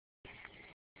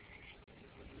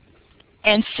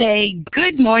and say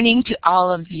good morning to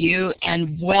all of you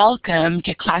and welcome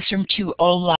to Classroom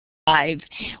 2.0 Live.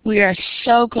 We are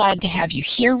so glad to have you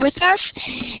here with us,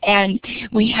 and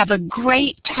we have a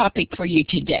great topic for you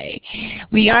today.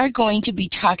 We are going to be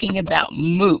talking about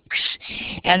MOOCs,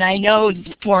 and I know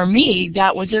for me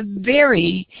that was a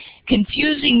very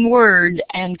confusing word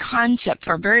and concept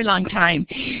for a very long time.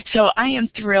 So I am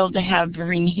thrilled to have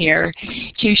Verena here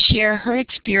to share her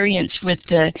experience with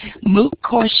the MOOC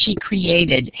course she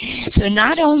created. So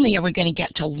not only are we going to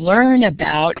get to learn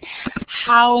about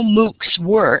how MOOCs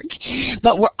work,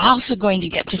 but we're also going to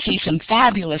get to see some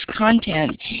fabulous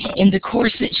content in the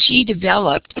course that she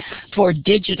developed for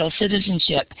digital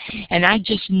citizenship. And I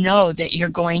just know that you're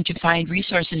going to find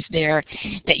resources there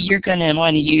that you're going to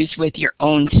want to use with your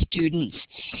own students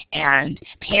and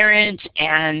parents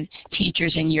and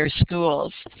teachers in your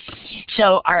schools.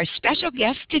 So our special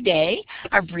guests today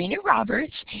are Verena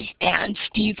Roberts and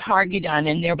Steve Hargadon,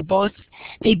 and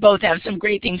they both have some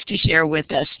great things to share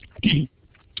with us.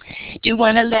 Do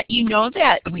want to let you know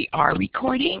that we are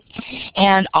recording,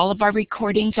 and all of our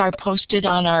recordings are posted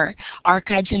on our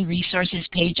archives and resources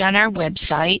page on our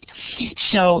website.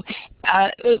 So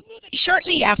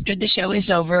shortly after the show is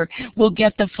over, we'll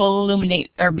get the full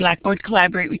Illuminate or Blackboard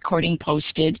Collaborate recording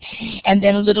posted, and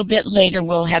then a little bit later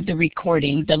we'll have the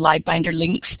recording. The LiveBinder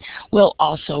links will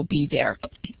also be there.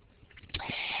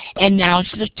 And now's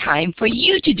the time for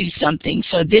you to do something.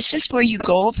 So this is where you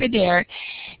go over there,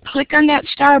 click on that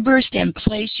starburst, and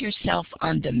place yourself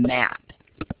on the map.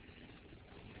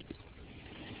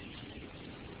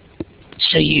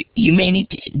 So you may need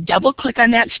to double click on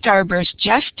that starburst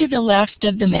just to the left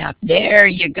of the map. There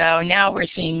you go. Now we're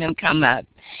seeing them come up.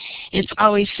 It's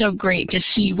always so great to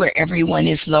see where everyone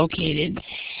is located.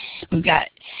 We've got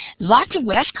lots of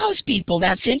West Coast people.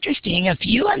 That's interesting. A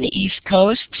few on the East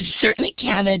Coast, certainly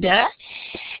Canada.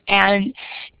 And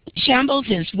Shambles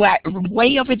is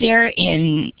way over there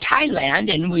in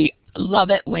Thailand, and we love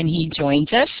it when he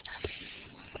joins us.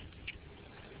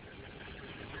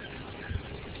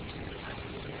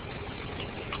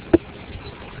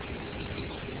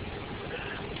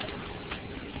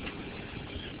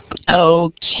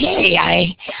 Okay,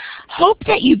 I hope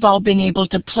that you've all been able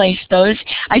to place those.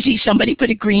 I see somebody put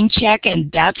a green check,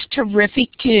 and that's terrific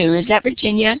too. Is that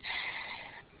Virginia?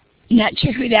 Not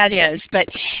sure who that is, but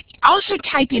also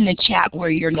type in the chat where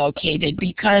you're located,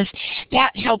 because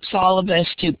that helps all of us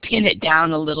to pin it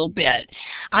down a little bit.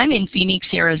 I'm in Phoenix,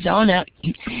 Arizona,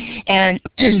 and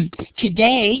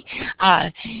today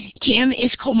Kim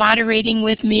is co-moderating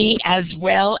with me, as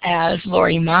well as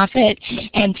Lori Moffett,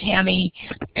 and Tammy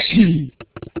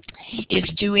is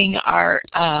doing our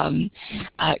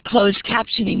closed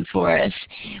captioning for us.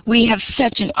 We have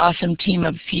such an awesome team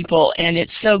of people, and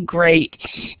it's so great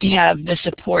to have the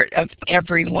support of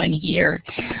everyone here.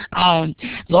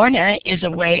 Lorna is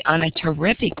away on a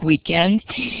terrific weekend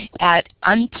at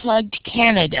Unplugged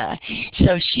Canada,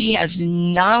 so she has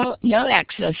no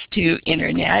access to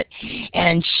internet,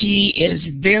 and she is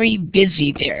very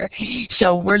busy there.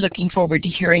 So we're looking forward to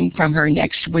hearing from her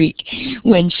next week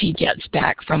when she gets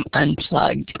back from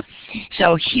Unplugged.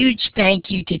 So huge thank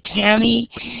you to Tammy,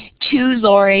 to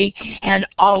Lori, and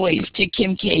always to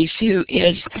Kim Case, who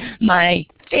is my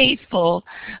faithful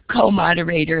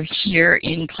co-moderator here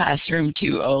in Classroom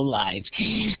 2.0 Live.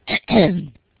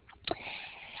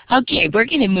 Okay, we're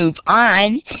going to move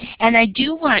on, and I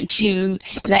do want to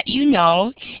let you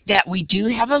know that we do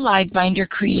have a LiveBinder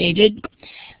created,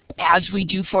 as we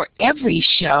do for every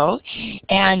show,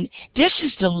 and this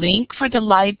is the link for the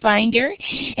LiveBinder,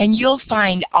 and you'll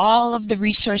find all of the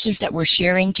resources that we're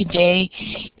sharing today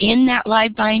in that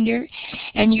LiveBinder,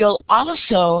 and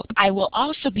I will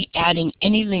also be adding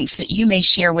any links that you may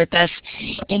share with us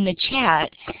in the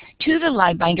chat to the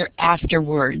LiveBinder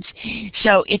afterwards.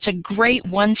 So it's a great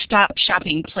one-stop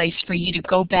shopping place for you to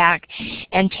go back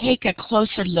and take a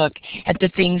closer look at the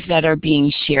things that are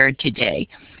being shared today.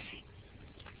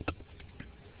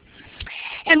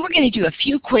 And we're going to do a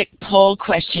few quick poll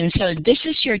questions. So this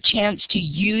is your chance to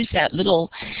use that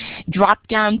little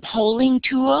drop-down polling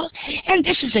tool. And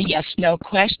this is a yes-no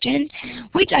question.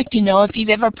 We'd like to know if you've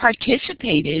ever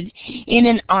participated in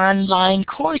an online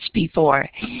course before.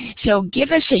 So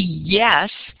give us a yes,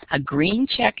 a green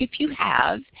check if you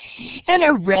have, and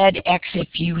a red X if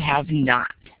you have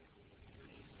not.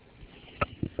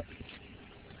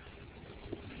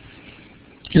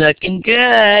 Looking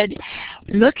good.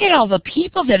 Look at all the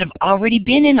people that have already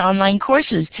been in online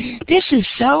courses. This is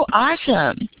so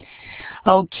awesome.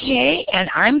 Okay, and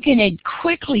I'm going to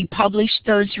quickly publish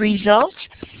those results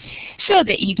so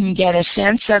that you can get a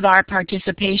sense of our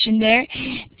participation there.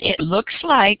 It looks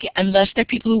like, unless there are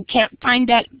people who can't find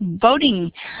that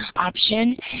voting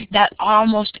option, that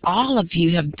almost all of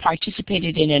you have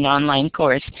participated in an online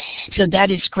course. So that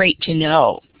is great to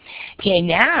know. Okay,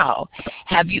 now,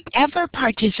 have you ever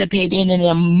participated in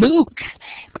a MOOC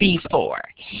before?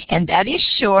 And that is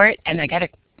short, and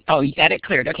oh, you got it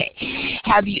cleared. Okay.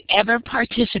 Have you ever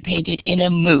participated in a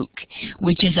MOOC,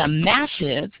 which is a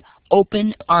massive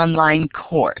open online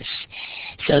course?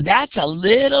 So that's a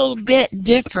little bit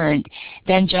different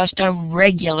than just a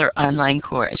regular online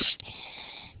course.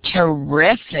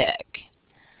 Terrific.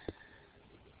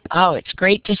 Oh, it's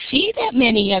great to see that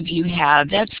many of you have.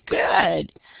 That's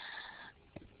good.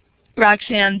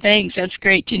 Roxanne, thanks. That's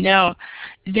great to know.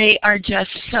 They are just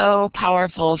so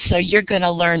powerful. So you're going to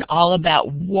learn all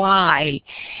about why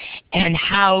and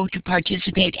how to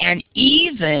participate, and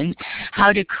even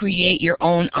how to create your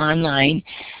own online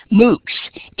MOOCs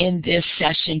in this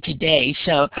session today.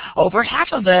 So over half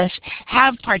of us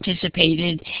have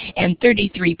participated and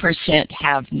 33%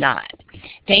 have not.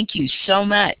 Thank you so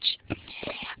much.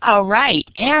 All right,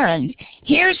 and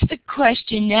here's the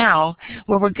question now,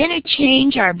 where we're going to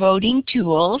change our voting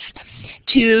tools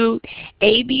to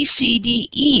A, B, C, D,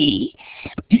 E,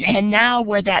 and now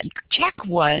where that check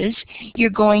was,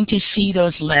 you're going to see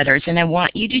those letters, and I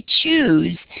want you to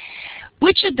choose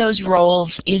which of those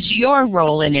roles is your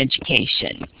role in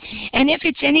education. And if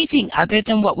it's anything other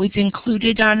than what we've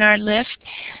included on our list,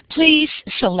 please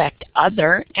select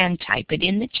Other and type it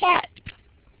in the chat.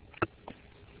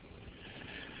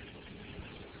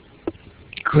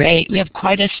 Great, we have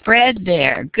quite a spread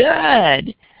there.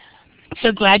 Good.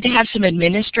 So glad to have some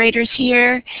administrators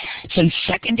here, some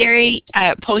secondary,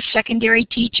 post-secondary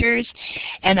teachers,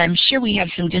 and I'm sure we have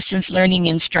some distance learning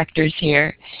instructors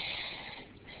here.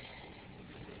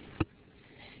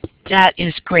 That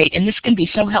is great, and this can be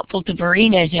so helpful to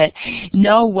Verena to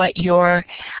know what your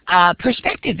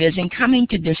perspective is in coming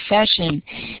to this session.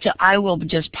 So I will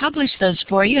just publish those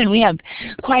for you, and we have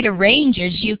quite a range,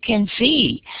 as you can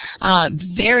see.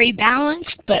 Very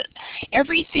balanced, but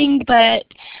everything but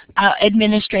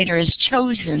administrator is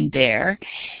chosen there.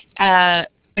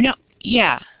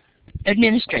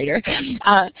 Administrator.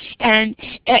 And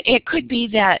it could be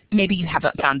that maybe you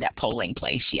haven't found that polling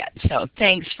place yet, so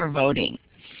thanks for voting.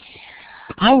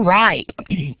 All right.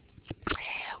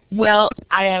 Well,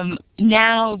 I am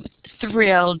now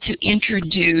thrilled to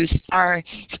introduce our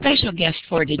special guest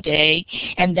for today,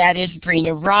 and that is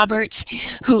Verena Roberts,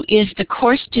 who is the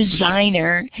course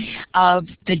designer of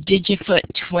the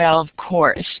DigiFoot12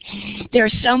 course. There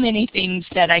are so many things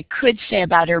that I could say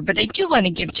about her, but I do want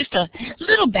to give just a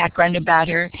little background about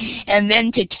her, and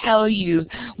then to tell you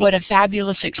what a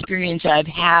fabulous experience I've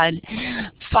had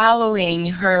following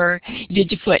her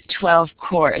DigiFoot12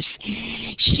 course.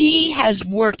 She has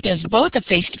worked as both a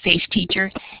face-to-face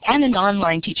teacher and an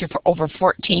online teacher for over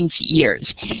 14 years.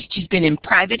 She's been in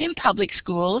private and public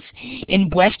schools in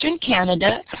Western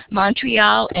Canada,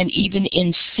 Montreal, and even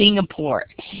in Singapore.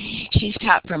 She's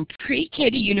taught from pre-K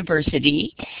to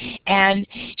university, and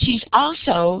she's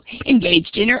also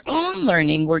engaged in her own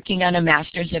learning, working on a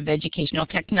Master's of Educational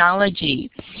Technology.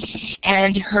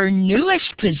 And her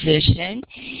newest position,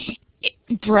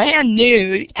 brand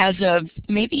new as of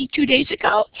maybe 2 days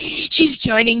ago, she's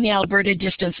joining the Alberta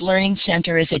Distance Learning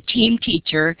Center as a team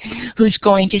teacher who's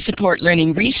going to support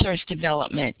learning resource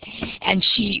development. And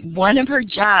one of her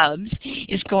jobs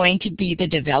is going to be the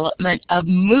development of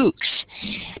MOOCs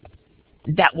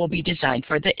that will be designed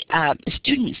for the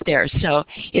students there. So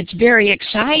it's very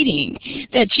exciting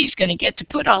that she's going to get to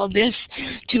put all this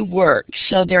to work.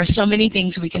 So there are so many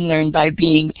things we can learn by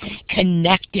being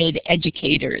connected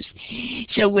educators.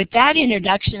 So with that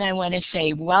introduction, I want to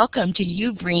say welcome to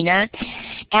you, Verena,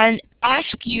 and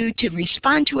ask you to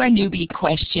respond to our newbie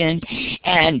question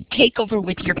and take over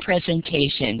with your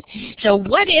presentation. So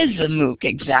what is a MOOC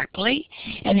exactly,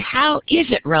 and how is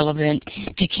it relevant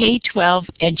to K-12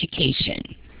 education?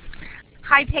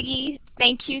 Hi, Peggy.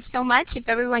 Thank you so much. If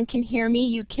everyone can hear me,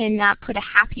 you can put a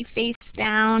happy face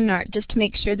down, or just to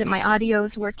make sure that my audio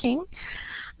is working.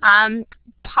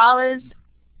 Paula's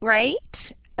right.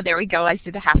 There we go. I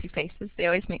see the happy faces. They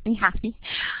always make me happy.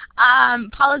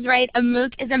 Paula's right. A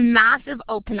MOOC is a massive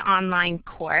open online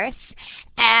course.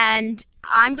 And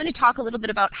I'm going to talk a little bit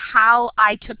about how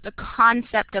I took the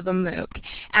concept of a MOOC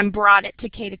and brought it to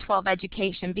K-12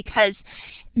 education, because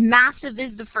massive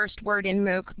is the first word in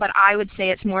MOOC, but I would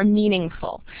say it's more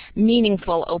meaningful.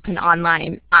 Meaningful open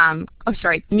online,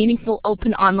 meaningful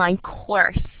open online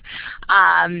course.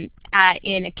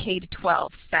 in a K-12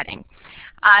 setting.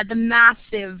 The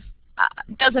massive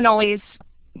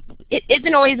it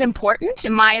isn't always important,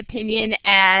 in my opinion,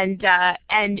 and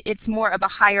it's more of a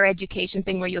higher education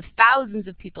thing where you have thousands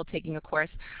of people taking a course,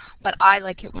 but I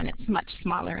like it when it's much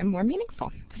smaller and more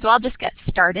meaningful. So I'll just get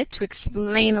started to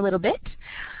explain a little bit.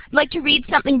 I'd like to read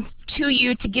something to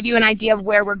you to give you an idea of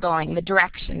where we're going, the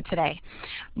direction today.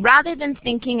 Rather than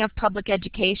thinking of public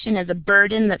education as a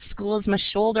burden that schools must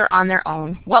shoulder on their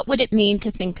own, what would it mean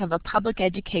to think of a public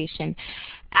education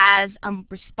as a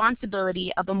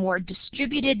responsibility of a more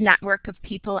distributed network of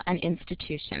people and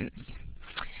institutions?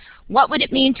 What would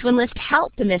it mean to enlist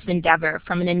help in this endeavor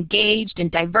from an engaged and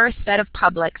diverse set of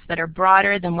publics that are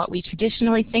broader than what we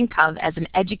traditionally think of as an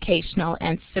educational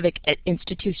and civic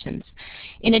institutions?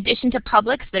 In addition to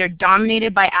publics that are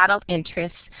dominated by adult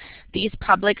interests, these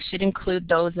publics should include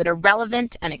those that are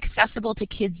relevant and accessible to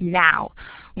kids now,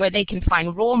 where they can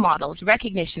find role models,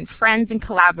 recognition, friends, and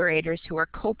collaborators who are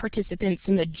co-participants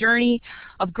in the journey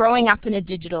of growing up in a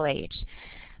digital age.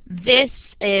 This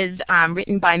is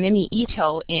written by Mimi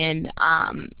Ito in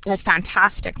a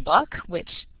fantastic book, which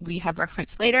we have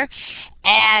referenced later,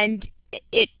 and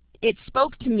it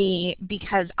spoke to me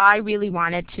because I really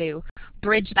wanted to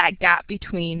bridge that gap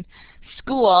between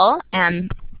school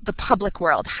and the public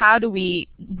world. How do we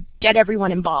get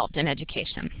everyone involved in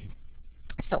education?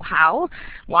 So how,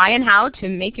 why, and how to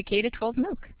make a K-12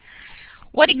 MOOC.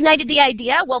 What ignited the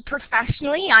idea? Well,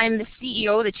 professionally, I'm the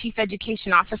CEO, the Chief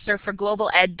Education Officer for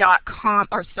globaled.com,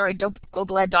 or sorry,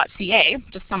 globaled.ca,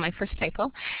 just saw my first typo.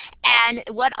 And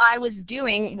what I was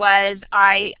doing was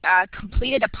I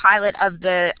completed a pilot of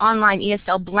the online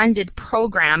ESL blended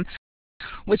program,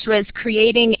 which was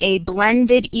creating a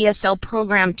blended ESL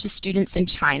program to students in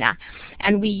China.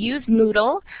 And we used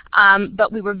Moodle,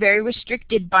 but we were very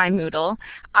restricted by Moodle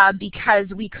because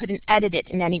we couldn't edit it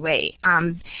in any way.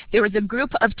 There was a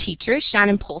group of teachers,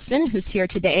 Shannon Polson, who's here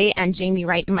today, and Jamie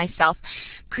Wright and myself,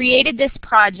 created this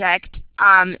project,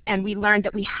 and we learned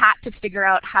that we had to figure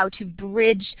out how to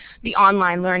bridge the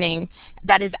online learning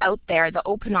that is out there, the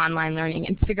open online learning,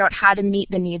 and figure out how to meet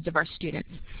the needs of our students.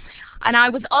 And I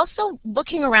was also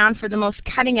looking around for the most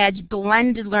cutting-edge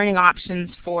blended learning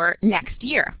options for next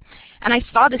year. And I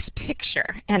saw this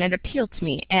picture, and it appealed to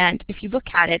me. And if you look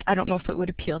at it, I don't know if it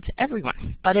would appeal to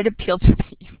everyone, but it appealed to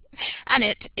me. And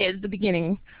it is the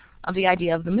beginning of the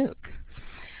idea of the MOOC.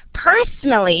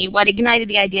 Personally, what ignited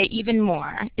the idea even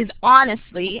more is,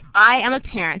 honestly, I am a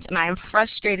parent, and I am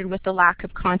frustrated with the lack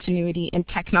of continuity and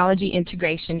technology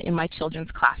integration in my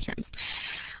children's classrooms.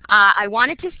 I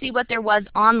wanted to see what there was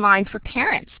online for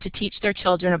parents to teach their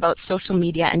children about social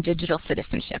media and digital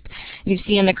citizenship. You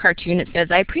see in the cartoon it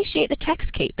says, "I appreciate the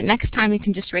text, Kate, but next time you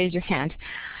can just raise your hand."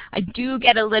 I do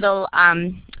get a little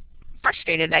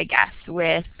frustrated, I guess,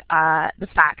 with the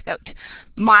fact that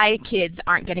my kids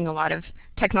aren't getting a lot of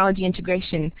technology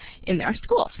integration in their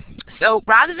schools. So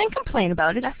rather than complain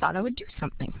about it, I thought I would do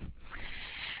something.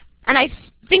 And I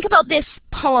think about this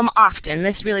poem often.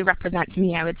 This really represents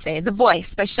me, I would say. The Voice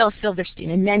by Shel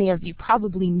Silverstein, and many of you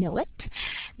probably know it.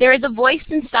 There is a voice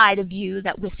inside of you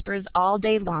that whispers all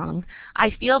day long,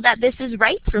 "I feel that this is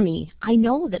right for me. I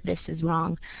know that this is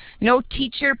wrong. No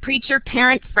teacher, preacher,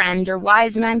 parent, friend, or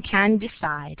wise man can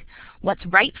decide. What's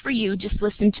right for you, just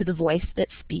listen to the voice that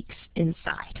speaks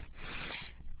inside."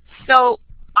 So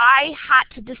I had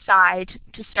to decide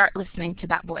to start listening to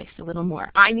that voice a little more.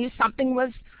 I knew something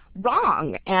was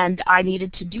wrong, and I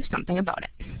needed to do something about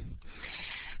it.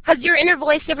 Has your inner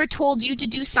voice ever told you to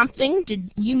do something?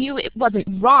 You knew it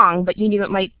wasn't wrong, but you knew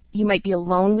you might be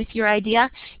alone with your idea?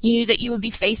 You knew that you would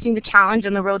be facing the challenge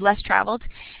on the road less traveled?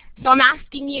 So I'm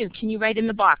asking you, can you write in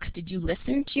the box, did you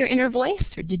listen to your inner voice,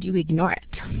 or did you ignore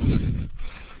it?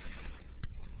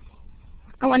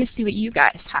 I want to see what you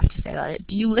guys have to say about it.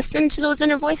 Do you listen to those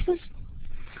inner voices?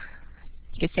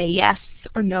 You could say yes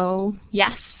or no.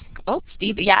 Yes. Oh,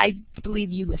 Steve, yeah, I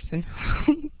believe you listen.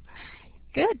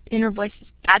 Good, inner voices.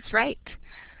 That's right.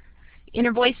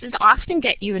 Inner voices often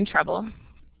get you in trouble,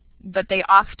 but they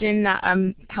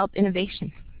often help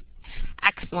innovation.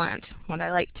 Excellent, what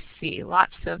I like to see,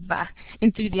 lots of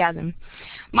enthusiasm.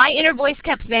 My inner voice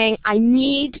kept saying, I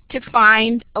need to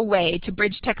find a way to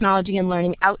bridge technology and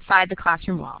learning outside the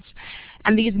classroom walls.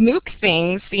 And these MOOC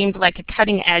things seemed like a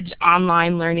cutting-edge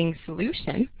online learning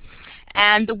solution.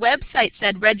 And the website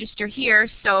said register here,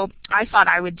 so I thought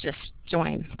I would just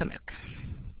join the MOOC.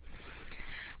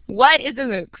 What is a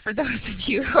MOOC, for those of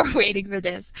you who are waiting for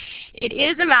this? It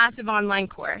is a massive online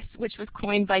course, which was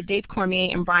coined by Dave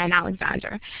Cormier and Brian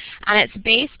Alexander. And it's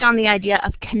based on the idea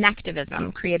of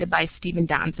connectivism, created by Stephen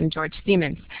Downes and George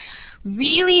Siemens.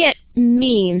 Really, it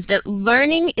means that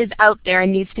learning is out there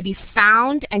and needs to be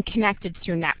found and connected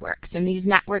through networks. And these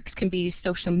networks can be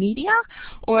social media,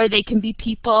 or they can be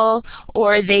people,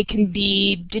 or they can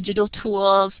be digital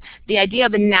tools. The idea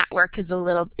of a network is a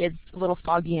little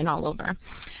foggy and all over.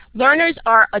 Learners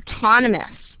are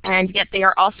autonomous, and yet they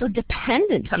are also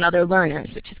dependent on other learners,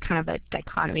 which is kind of a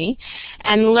dichotomy.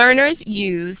 And learners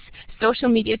use social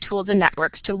media tools and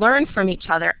networks to learn from each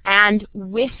other and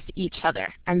with each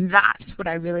other. And that's what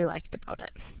I really liked about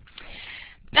it.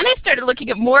 Then I started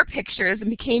looking at more pictures and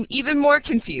became even more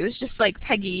confused, just like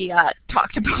Peggy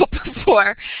talked about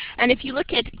before. And if you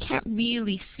look at, you can't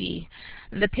really see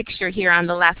the picture here on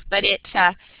the left, but it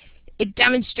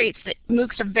demonstrates that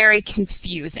MOOCs are very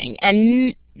confusing,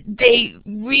 and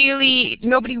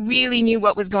nobody really knew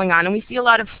what was going on. And we see a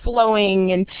lot of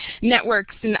flowing and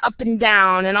networks and up and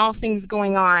down and all things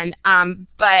going on,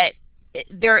 but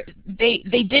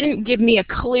they didn't give me a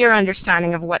clear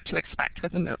understanding of what to expect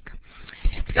with a MOOC.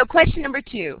 So question number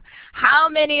 2, how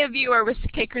many of you are risk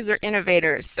takers or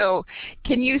innovators? So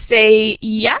can you say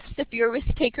yes if you're a risk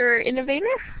taker or innovator?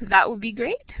 That would be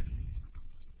great.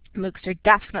 MOOCs are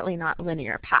definitely not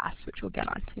linear paths, which we'll get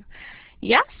onto.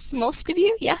 Yes, most of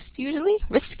you, yes, usually.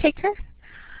 Risk taker?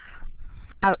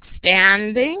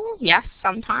 Outstanding, yes,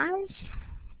 sometimes.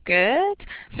 Good.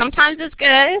 Sometimes it's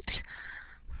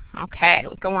good. Okay,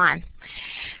 we'll go on.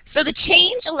 So the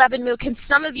Change 11 MOOC, and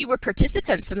some of you were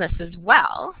participants in this as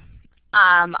well,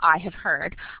 I have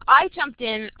heard. I jumped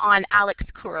in on Alex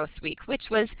Kouros week, which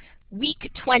was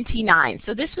week 29.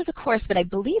 So this was a course that I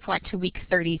believe went to week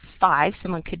 35.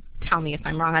 Someone could tell me if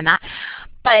I'm wrong on that.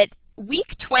 But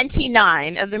week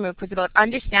 29 of the MOOC was about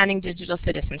understanding digital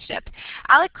citizenship.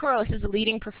 Alex Kouros is a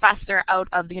leading professor out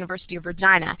of the University of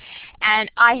Verena, and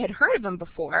I had heard of him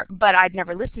before, but I'd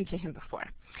never listened to him before.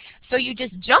 So you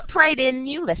just jump right in,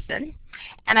 you listen,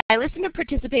 and I listened and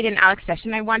participated in Alex's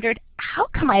session. I wondered, how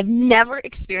come I've never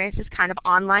experienced this kind of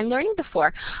online learning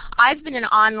before? I've been an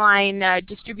online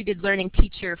distributed learning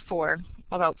teacher for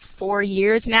about 4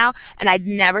 years now, and I'd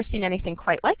never seen anything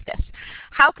quite like this.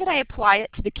 How could I apply it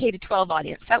to the K-12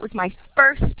 audience? That was my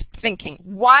first thinking.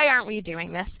 Why aren't we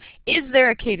doing this? Is there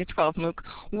a K-12 MOOC?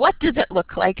 What does it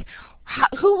look like?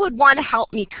 Who would want to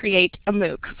help me create a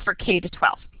MOOC for K-12?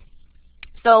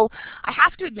 So I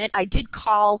have to admit, I did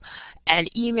call and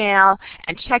email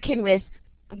and check in with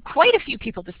quite a few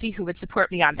people to see who would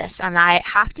support me on this. And I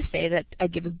have to say that I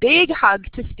give a big hug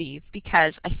to Steve,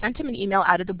 because I sent him an email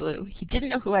out of the blue. He didn't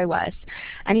know who I was.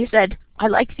 And he said, I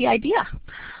like the idea.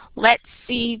 Let's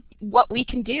see what we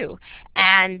can do.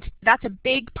 And that's a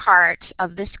big part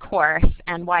of this course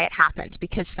and why it happened,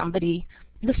 because somebody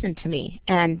listened to me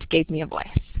and gave me a voice.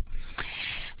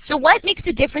 So what makes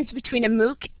the difference between a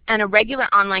MOOC and a regular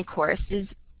online course is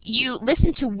you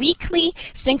listen to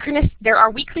there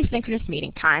are weekly synchronous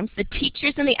meeting times. The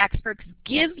teachers and the experts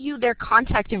give you their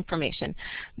contact information.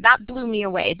 That blew me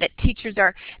away, that teachers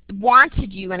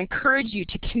wanted you and encouraged you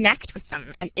to connect with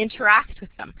them and interact with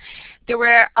them. There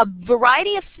were a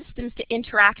variety of systems to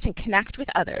interact and connect with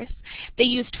others. They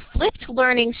used flipped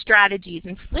learning strategies,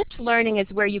 and flipped learning is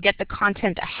where you get the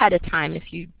content ahead of time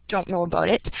if you don't know about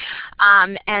it.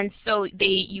 And so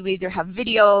you either have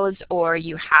videos or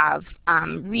you have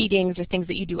readings or things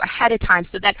that you do ahead of time,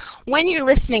 so that when you're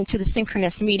listening to the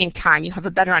synchronous meeting time, you have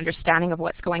a better understanding of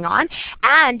what's going on,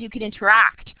 and you can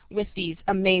interact with these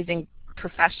amazing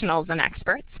professionals and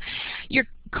experts. Your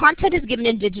content is given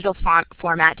in digital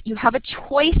format. You have a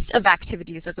choice of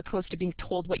activities as opposed to being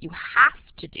told what you have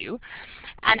to do.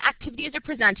 And activities are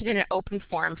presented in an open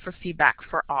forum for feedback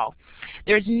for all.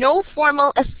 There's no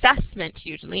formal assessment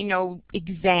usually, no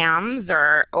exams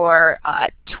or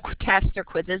tests or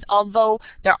quizzes, although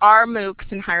there are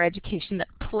MOOCs in higher education that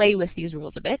play with these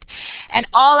rules a bit. And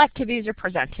all activities are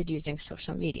presented using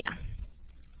social media.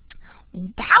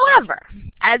 However,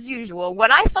 as usual,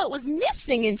 what I felt was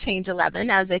missing in Change 11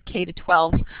 as a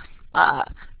K-12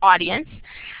 audience,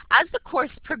 as the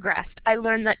course progressed, I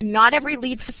learned that not every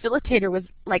lead facilitator was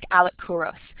like Alex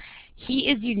Kouros. He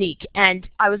is unique, and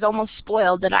I was almost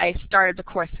spoiled that I started the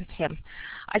course with him.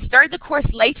 I started the course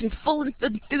late and full of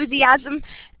enthusiasm,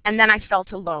 and then I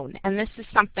felt alone. And this is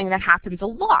something that happens a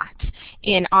lot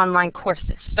in online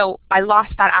courses. So I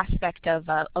lost that aspect of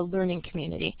a learning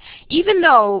community, even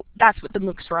though that's what the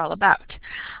MOOCs were all about.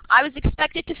 I was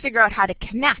expected to figure out how to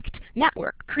connect,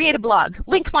 network, create a blog,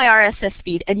 link my RSS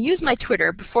feed, and use my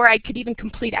Twitter before I could even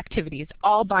complete activities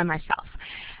all by myself.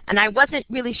 And I wasn't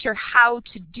really sure how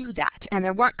to do that, and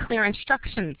there weren't clear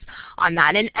instructions on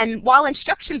that. And while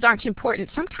instructions aren't important,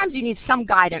 sometimes you need some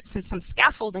guidance and some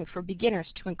scaffolding for beginners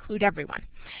to include everyone.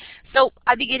 So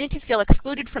I began to feel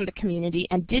excluded from the community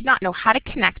and did not know how to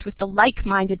connect with the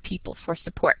like-minded people for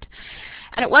support.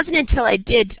 And it wasn't until I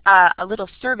did a little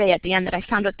survey at the end that I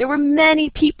found out there were many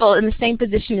people in the same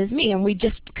position as me, and we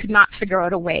just could not figure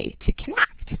out a way to connect.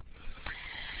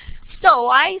 So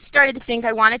I started to think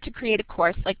I wanted to create a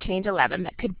course like Change 11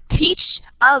 that could teach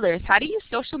others how to use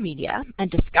social media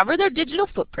and discover their digital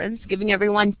footprints, giving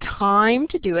everyone time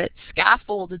to do it,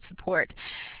 scaffolded support,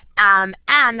 and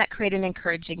that created an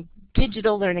encouraging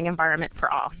digital learning environment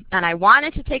for all. And I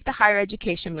wanted to take the higher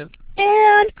education move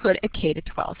and put a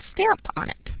K-12 stamp on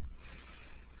it.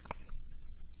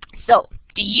 So,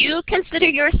 do you consider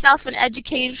yourself an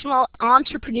educational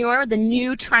entrepreneur, the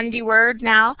new trendy word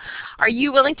now? Are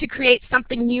you willing to create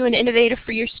something new and innovative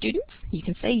for your students? You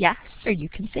can say yes, or you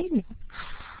can say no.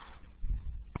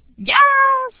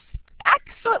 Yes!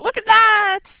 Excellent! Look at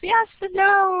that! Yes and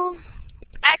no.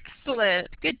 Excellent.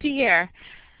 Good to hear.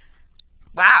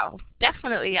 Wow,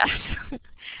 definitely yes.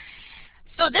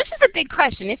 So this is a big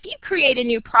question. If you create a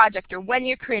new project, or when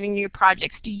you're creating new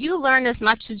projects, do you learn as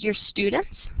much as your students?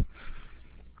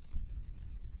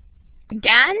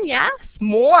 Again, yes?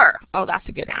 More. Oh, that's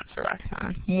a good answer,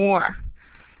 Roxanne. More.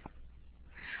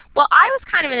 Well, I was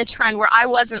kind of in a trend where I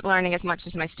wasn't learning as much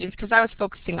as my students because I was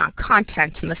focusing on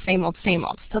content and the same old, same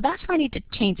old. So that's why I need to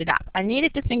change it up. I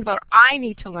needed to think about I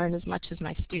need to learn as much as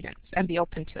my students and be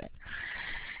open to it.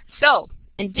 So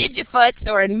in DigiFoots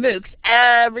or in MOOCs,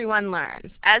 everyone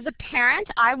learns. As a parent,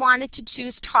 I wanted to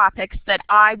choose topics that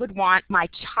I would want my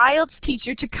child's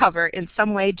teacher to cover in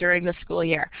some way during the school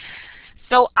year.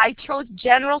 So I chose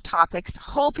general topics,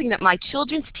 hoping that my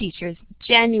children's teachers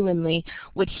genuinely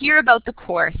would hear about the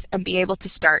course and be able to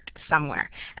start somewhere.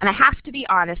 And I have to be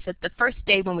honest that the first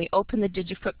day when we opened the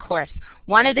DigiFoot course,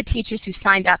 one of the teachers who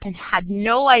signed up and had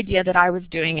no idea that I was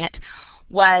doing it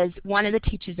was one of the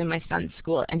teachers in my son's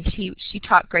school, and she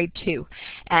taught grade 2,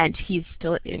 and he's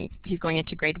going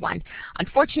into grade 1.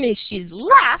 Unfortunately, she's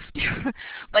left,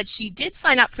 but she did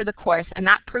sign up for the course, and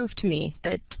that proved to me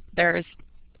that there's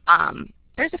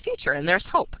a future and there's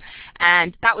hope.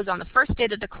 And that was on the first day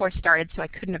that the course started, so I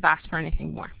couldn't have asked for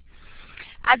anything more.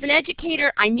 As an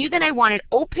educator, I knew that I wanted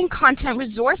open content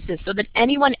resources so that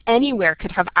anyone anywhere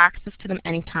could have access to them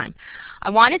anytime. I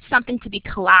wanted something to be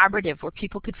collaborative where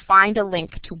people could find a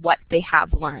link to what they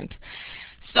have learned.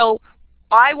 So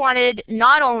I wanted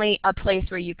not only a place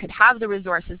where you could have the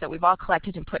resources that we've all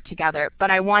collected and put together,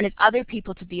 but I wanted other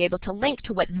people to be able to link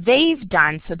to what they've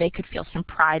done so they could feel some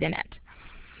pride in it.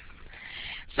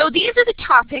 So these are the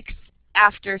topics,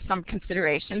 after some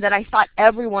consideration, that I thought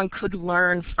everyone could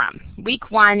learn from. Week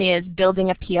 1 is building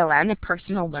a PLN, a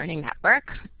personal learning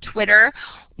network. Twitter.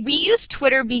 We used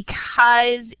Twitter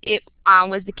because it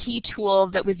was the key tool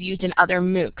that was used in other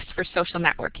MOOCs for social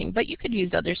networking, but you could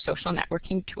use other social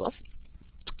networking tools.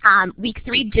 Week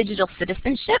 3, digital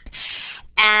citizenship.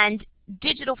 And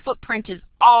digital footprint is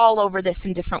all over this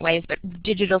in different ways, but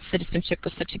digital citizenship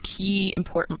was such a key,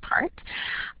 important part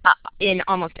in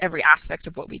almost every aspect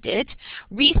of what we did.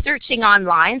 Researching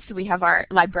online, so we have our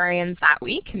librarians that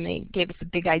week, and they gave us a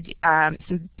big idea,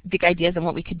 some big ideas on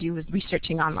what we could do with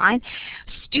researching online.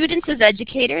 Students as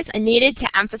educators, I needed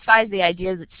to emphasize the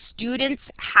idea that students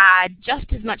had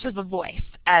just as much of a voice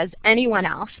as anyone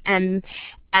else, and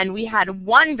we had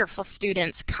wonderful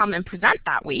students come and present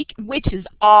that week, which is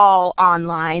all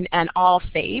online and all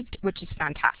saved, which is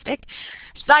fantastic.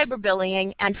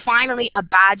 Cyberbullying, and finally a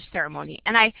badge ceremony.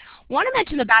 And I want to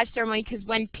mention the badge ceremony because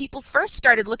when people first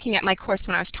started looking at my course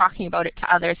when I was talking about it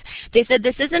to others, they said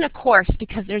this isn't a course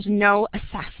because there's no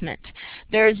assessment.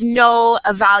 There's no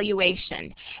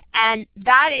evaluation. And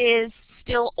that is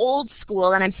still old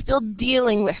school, and I'm still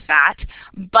dealing with that,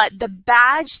 but the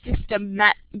badge system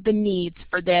met the needs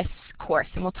for this course,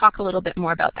 and we'll talk a little bit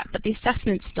more about that, but the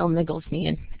assessment still niggles me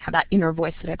and have that inner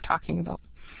voice that I'm talking about.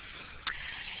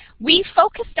 We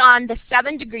focused on the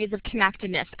 7 degrees of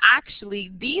connectedness.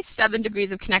 Actually, these 7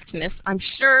 degrees of connectedness, I'm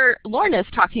sure Lorna is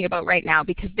talking about right now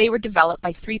because they were developed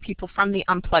by 3 people from the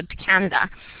Unplugged Canada.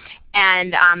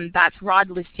 And that's Rod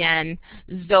Lucien,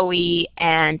 Zoe,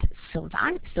 and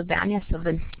Sylvania,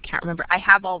 can't remember. I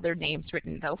have all their names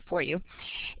written, though, for you.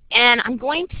 And I'm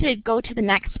going to go to the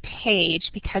next page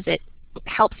because it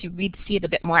helps you see it a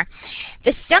bit more.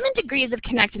 The 7 degrees of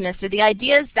connectedness are the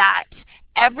ideas that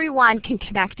everyone can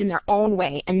connect in their own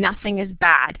way and nothing is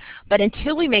bad. But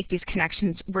until we make these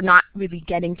connections, we're not really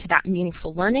getting to that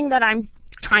meaningful learning that I'm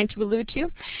trying to allude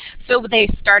to. So they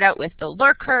start out with the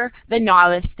lurker, the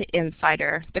novice, the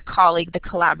insider, the colleague, the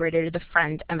collaborator, the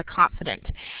friend, and the confident.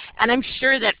 And I'm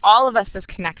sure that all of us as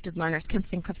connected learners can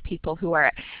think of people who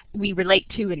we relate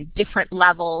to in different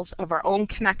levels of our own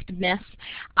connectedness,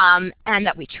 and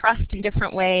that we trust in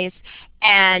different ways.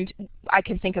 And I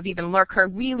can think of even lurker.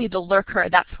 Really, the lurker,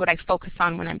 that's what I focus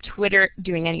on when I'm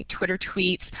doing any Twitter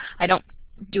tweets. I don't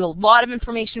do a lot of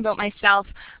information about myself,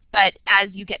 but as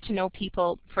you get to know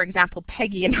people, for example,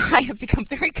 Peggy and I have become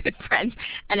very good friends,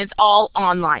 and it's all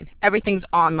online. Everything's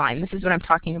online. This is what I'm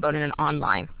talking about in an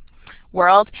online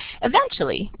world.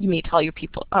 Eventually, you meet all your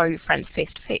friends face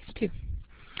to face too.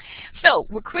 So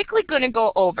we're quickly going to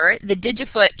go over the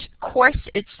DigiFoot course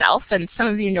itself, and some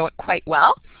of you know it quite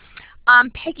well.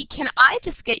 Peggy, can I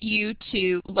just get you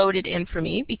to load it in for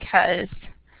me, because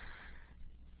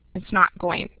it's not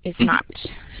playing.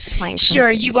 Sure,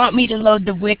 you want me to load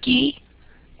the wiki?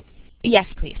 Yes,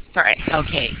 please. Sorry.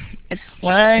 Okay.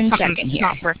 One second here.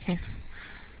 Not working.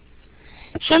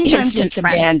 Sometimes it's a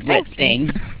bandwidth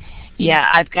thing. Yeah,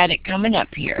 I've got it coming up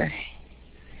here.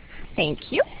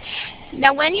 Thank you.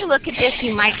 Now when you look at this,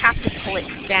 you might have to pull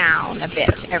it down a bit,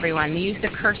 everyone. Use the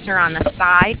cursor on the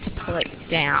side to pull it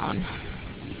down.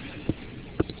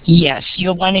 Yes,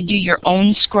 you'll want to do your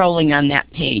own scrolling on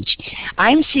that page.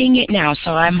 I'm seeing it now,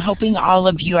 so I'm hoping all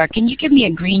of you are. Can you give me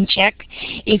a green check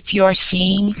if you're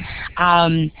seeing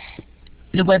the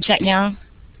website now?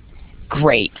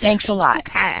 Great. Thanks a lot.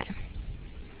 Okay.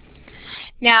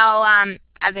 Now,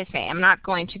 as I say, I'm not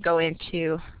going to go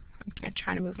into, I'm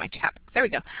trying to move my chat. There we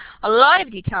go. A lot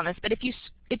of detail on this, but it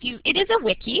is a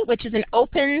wiki, which is an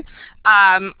open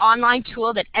online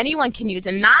tool that anyone can use,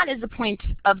 and that is the point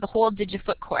of the whole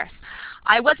DigiFoot course.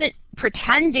 I wasn't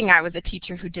pretending I was a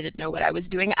teacher who didn't know what I was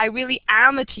doing. I really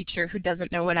am a teacher who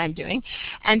doesn't know what I'm doing.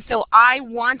 And so I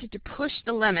wanted to push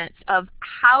the limits of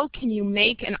how can you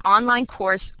make an online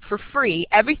course for free,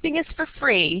 everything is for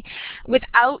free,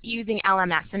 without using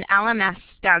LMS. And LMS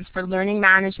stands for Learning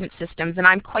Management Systems, and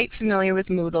I'm quite familiar with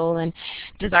Moodle and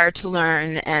Desire to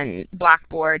Learn and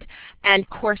Blackboard and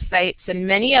course sites and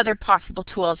many other possible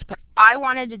tools. But I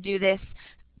wanted to do this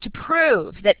to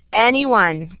prove that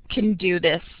anyone can do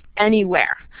this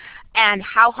anywhere. And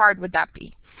how hard would that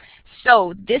be?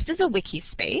 So this is a wiki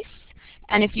space,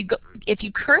 and if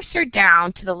you cursor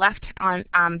down to the left on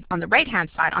the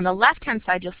right-hand side, on the left-hand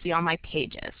side you'll see all my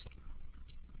pages.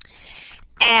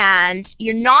 And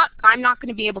I'm not going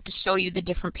to be able to show you the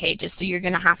different pages, so you're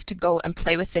going to have to go and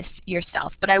play with this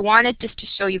yourself. But I wanted just to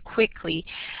show you quickly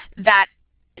that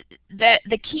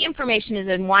the key information is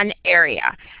in one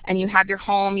area, and you have your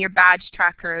home, your badge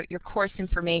tracker, your course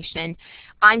information.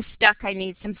 I'm stuck, I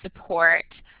need some support,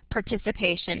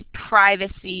 participation,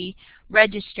 privacy,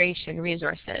 registration,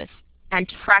 resources,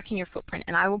 and tracking your footprint,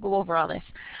 and I will go over all this.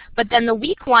 But then the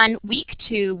week 1, week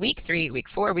 2, week 3, week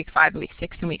 4, week 5, week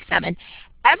 6, and week 7,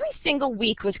 every single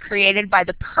week was created by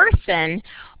the person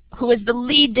who was the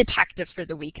lead detective for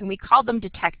the week. And we called them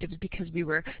detectives because we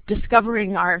were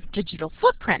discovering our digital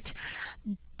footprint.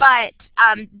 But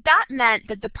that meant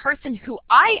that the person who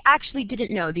I actually didn't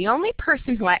know, the only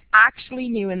person who I actually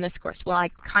knew in this course, well, I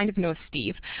kind of know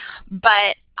Steve,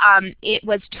 but it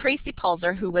was Tracy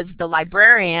Pulzer, who was the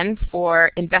librarian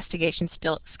for investigation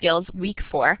skills week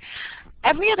 4.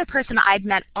 Every other person I'd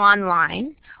met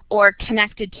online or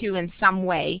connected to in some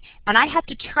way, and I had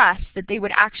to trust that they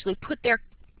would actually put their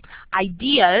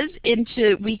ideas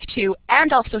into week 2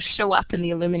 and also show up in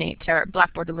the Illuminate or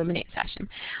Blackboard Illuminate session.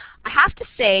 I have to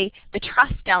say the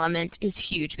trust element is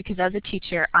huge, because as a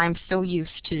teacher I'm so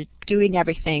used to doing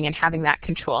everything and having that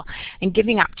control, and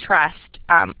giving up trust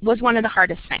was one of the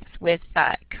hardest things with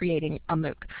creating a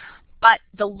MOOC. But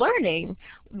the learning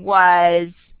was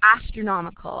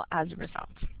astronomical as a result.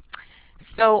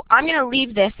 So I'm going to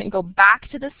leave this and go back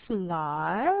to the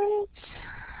slides.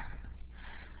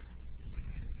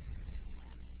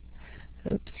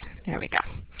 Oops, there we go.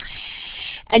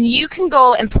 And you can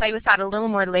go and play with that a little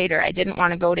more later. I didn't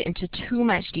want to go into too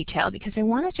much detail because I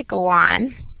wanted to go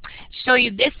on, show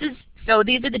you so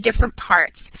these are the different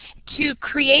parts. To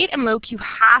create a MOOC, you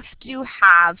have to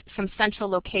have some central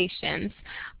locations,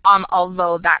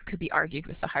 although that could be argued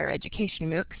with the higher education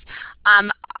MOOCs.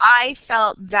 I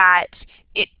felt that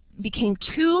it became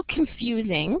too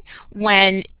confusing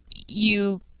when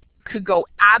you could go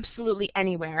absolutely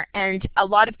anywhere, and a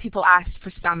lot of people asked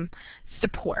for some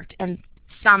support and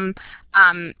some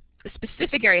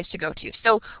specific areas to go to.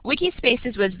 So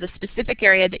Wikispaces was the specific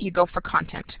area that you go for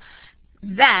content.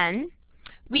 Then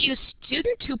we use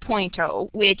Student 2.0,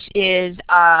 which is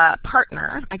a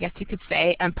partner, I guess you could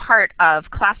say, and part of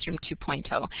Classroom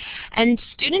 2.0. And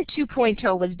Student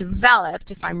 2.0 was developed,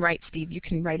 if I'm right, Steve, you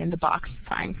can write in the box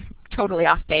if I'm totally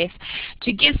off base,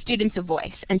 to give students a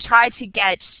voice and try to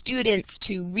get students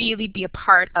to really be a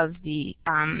part of the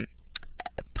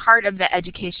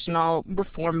educational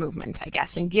reform movement, I guess,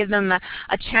 and give them a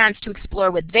chance to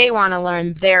explore what they want to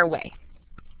learn their way.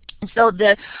 So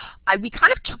we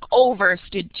kind of took over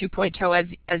Student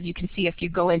 2.0 as you can see if you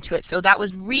go into it. So that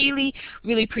was really,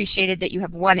 really appreciated that you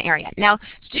have one area. Now,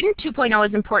 Student 2.0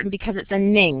 is important because it's a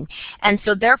Ning, and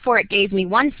so therefore it gave me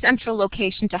one central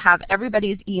location to have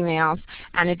everybody's emails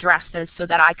and addresses so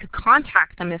that I could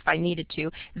contact them if I needed to.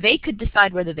 They could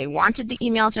decide whether they wanted the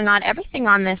emails or not. Everything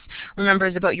on this, remember,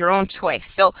 is about your own choice.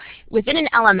 So within an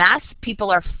LMS,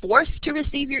 people are forced to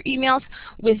receive your emails.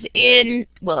 Within,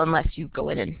 well, unless you go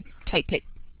in and type it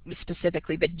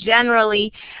specifically, but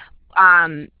generally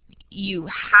you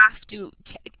have to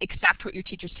accept what your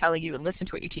teacher's telling you and listen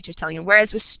to what your teacher's telling you. Whereas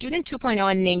with Student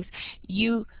 2.0 and NINGS,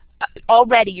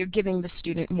 you're giving the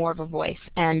student more of a voice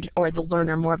or the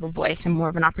learner more of a voice and more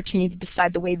of an opportunity to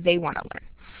decide the way they want to learn.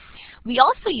 We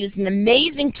also use an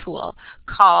amazing tool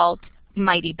called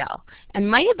Mighty Bell. And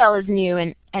Mighty Bell is new,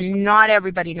 and not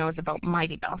everybody knows about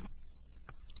Mighty Bell.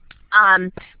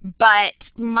 But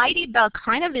Mighty Bell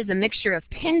kind of is a mixture of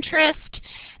Pinterest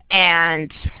and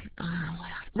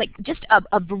like just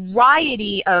a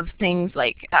variety of things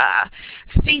like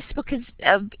Facebook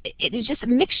it is just a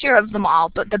mixture of them all.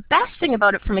 But the best thing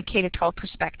about it from a K-12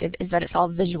 perspective is that it's all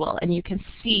visual and you can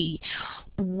see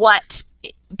what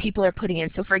people are putting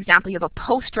in. So for example, you have a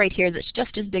post right here that's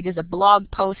just as big as a blog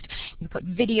post. You put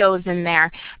videos in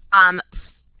there.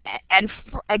 And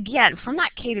again, from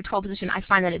that K-12 position, I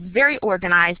find that it's very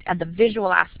organized, and the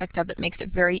visual aspect of it makes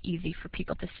it very easy for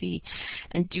people to see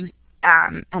and do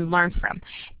and learn from.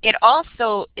 It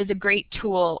also is a great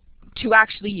tool to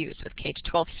actually use with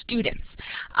K-12 students.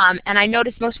 And I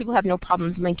noticed most people have no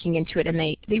problems linking into it, and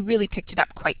they really picked it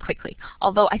up quite quickly.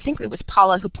 Although I think it was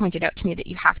Paula who pointed out to me that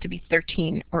you have to be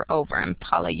 13 or over, and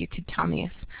Paula, you could tell me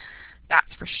if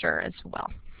that's for sure as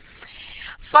well.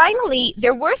 Finally,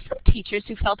 there were some teachers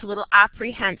who felt a little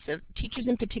apprehensive, teachers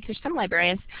in particular, some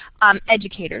librarians,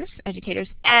 educators,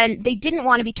 and they didn't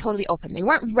want to be totally open. They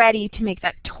weren't ready to make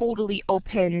that totally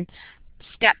open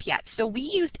step yet. So we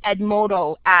used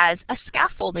Edmodo as a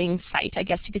scaffolding site, I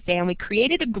guess you could say, and we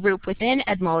created a group within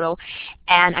Edmodo,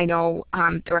 and I know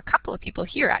there were a couple of people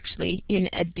here actually in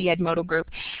the Edmodo group,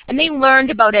 and they learned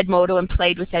about Edmodo and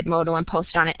played with Edmodo and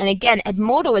posted on it. And again,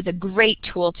 Edmodo is a great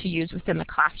tool to use within the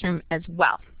classroom as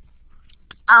well.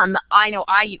 I know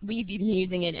we've been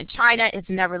using it in China. It's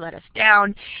never let us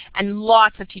down, and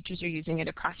lots of teachers are using it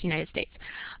across the United States.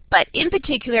 But in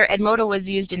particular, Edmodo was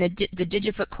used in the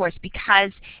DigiFoot course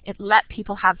because it let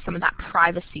people have some of that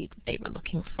privacy that they were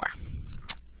looking for.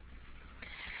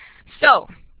 So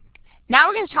now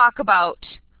we're going to talk about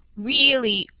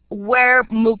really where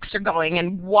MOOCs are going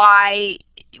and why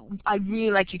I'd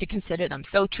really like you to consider them.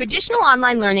 So traditional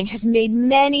online learning has made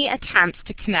many attempts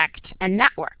to connect and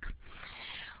network.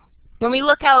 When we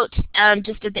look out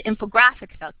just at the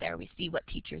infographics out there, we see what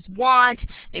teachers want.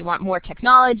 They want more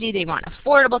technology. They want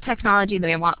affordable technology.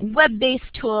 They want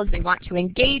web-based tools. They want to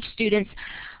engage students.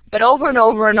 But over and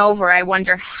over and over, I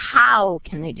wonder how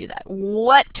can they do that?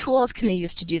 What tools can they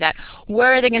use to do that?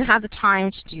 Where are they going to have the time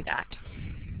to do that?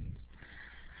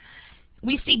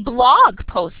 We see blog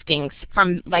postings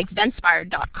from like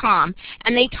venspire.com,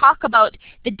 and they talk about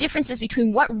the differences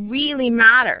between what really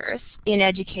matters in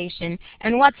education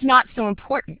and what's not so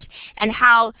important, and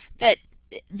how that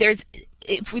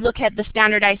if we look at the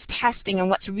standardized testing and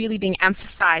what's really being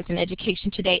emphasized in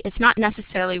education today, it's not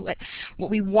necessarily what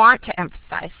we want to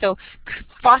emphasize. So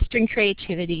fostering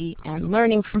creativity and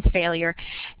learning from failure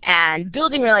and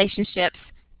building relationships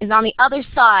is on the other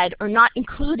side or not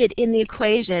included in the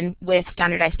equation with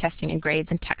standardized testing and grades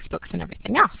and textbooks and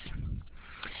everything else.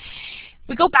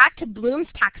 We go back to Bloom's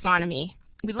taxonomy.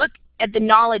 We look at the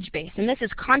knowledge base, and this is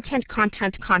content,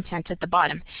 content, content at the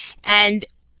bottom. And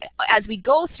as we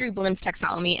go through Bloom's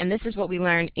taxonomy, and this is what we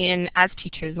learn as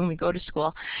teachers when we go to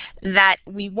school, that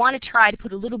we want to try to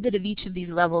put a little bit of each of these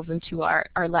levels into our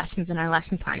lessons and our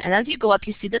lesson plan. And as you go up,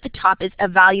 you see that the top is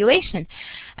evaluation.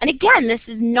 And again, this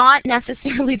is not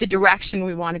necessarily the direction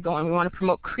we want to go in. We want to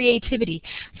promote creativity.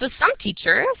 So some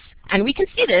teachers, and we can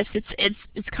see this,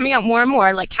 it's coming out more and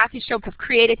more, like Kathy Shoke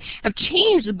have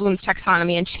changed the Bloom's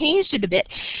taxonomy and changed it a bit,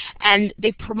 and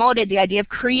they promoted the idea of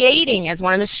creating as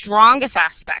one of the strongest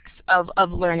aspects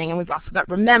of learning. And we've also got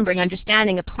remembering,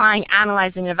 understanding, applying,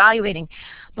 analyzing, and evaluating.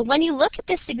 But when you look at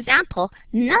this example,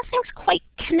 nothing's quite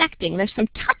connecting. There's some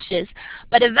touches,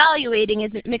 but evaluating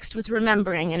isn't mixed with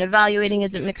remembering, and evaluating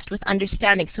isn't mixed with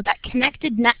understanding. So that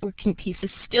connected networking piece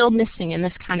is still missing in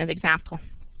this kind of example.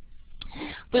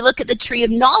 If we look at the tree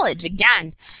of knowledge,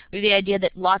 again, with the idea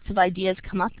that lots of ideas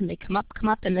come up, and they come up,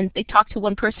 and then they talk to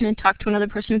one person, and talk to another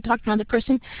person, and talk to another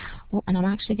person. Oh, and I'm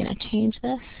actually going to change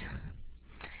this.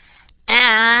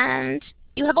 And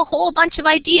you have a whole bunch of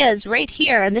ideas right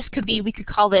here, and this could be, we could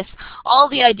call this all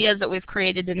the ideas that we've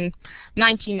created in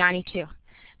 1992.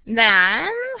 Then,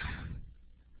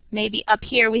 maybe up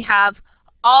here we have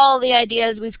all the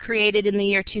ideas we've created in the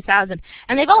year 2000.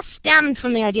 And they've all stemmed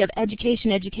from the idea of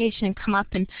education, and come up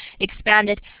and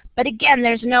expanded. But again,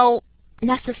 there's no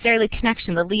necessarily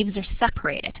connection. The leaves are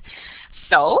separated.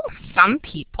 So some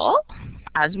people,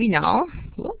 as we know,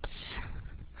 whoops,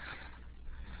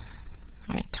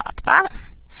 I'm going to top that,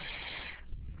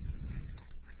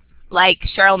 like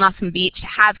Cheryl Nussum Beach,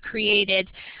 have created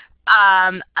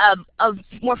a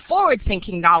more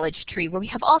forward-thinking knowledge tree where we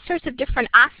have all sorts of different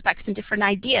aspects and different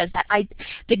ideas. That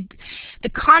the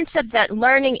concept that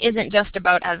learning isn't just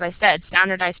about, as I said,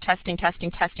 standardized testing,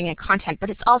 and content, but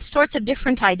it's all sorts of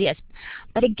different ideas.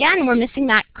 But again, we're missing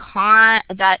that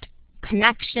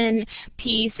connection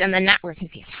piece and the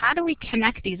networking piece. How do we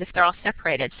connect these if they're all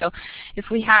separated? So if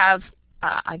we have,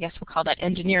 I guess we'll call that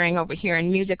engineering over here and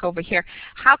music over here,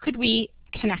 how could we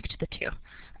connect the two?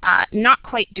 Not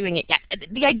quite doing it yet.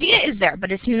 The idea is there,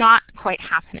 but it's not quite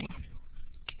happening.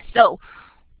 So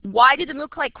why do the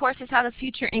MOOC-like courses have a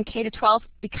future in K-12?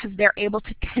 Because they're able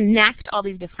to connect all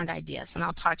these different ideas, and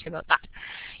I'll talk to you about that.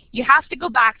 You have to go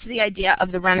back to the idea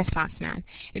of the Renaissance man.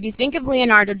 If you think of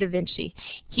Leonardo da Vinci,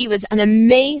 he was an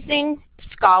amazing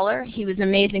scholar, he was an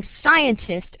amazing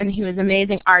scientist, and he was an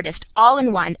amazing artist, all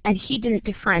in one, and he didn't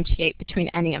differentiate between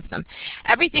any of them.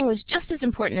 Everything was just as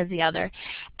important as the other,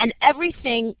 and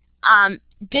everything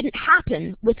didn't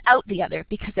happen without the other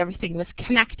because everything was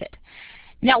connected.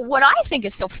 Now, what I think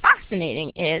is so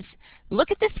fascinating is,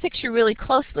 look at this picture really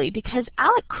closely, because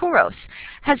Alec Kouros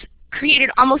has created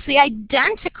almost the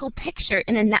identical picture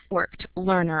in a networked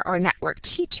learner or networked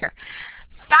teacher.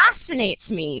 Fascinates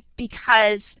me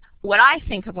because what I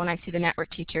think of when I see the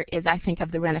network teacher is I think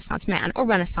of the Renaissance man or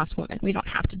Renaissance woman. We don't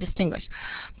have to distinguish.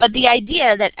 But the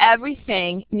idea that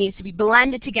everything needs to be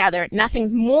blended together,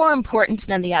 nothing's more important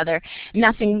than the other,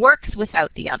 nothing works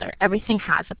without the other, everything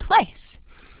has a place.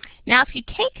 Now if you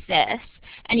take this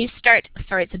and you start,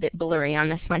 sorry it's a bit blurry on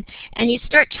this one, and you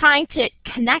start trying to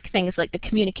connect things like the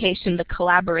communication, the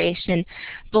collaboration,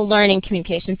 the learning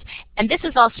communications, and this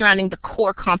is all surrounding the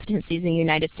core competencies in the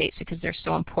United States because they're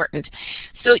so important.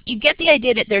 So you get the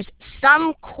idea that there's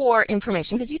some core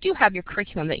information, because you do have your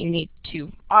curriculum that you need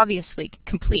to obviously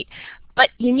complete,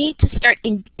 but you need to start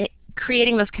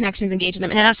creating those connections, engaging them,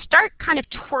 and I'll start kind of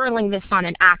twirling this on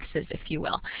an axis, if you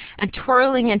will, and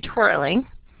twirling and twirling.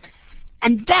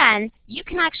 And then you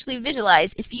can actually visualize,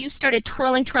 if you started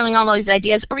twirling all those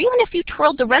ideas, or even if you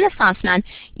twirled the Renaissance man,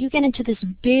 you get into this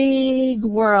big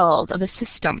world of a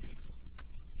system.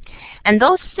 And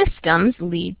those systems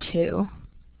lead to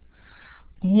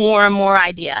more and more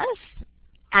ideas,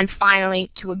 and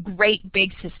finally to a great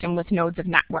big system with nodes of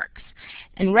networks.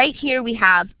 And right here we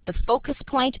have the focus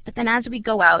point, but then as we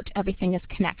go out, everything is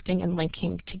connecting and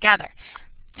linking together.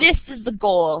 This is the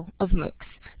goal of MOOCs.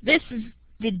 This is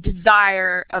the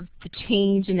desire of the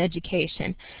change in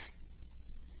education.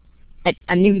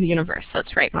 A new universe,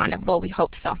 that's right, Rhonda. Well, we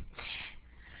hope so.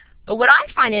 But what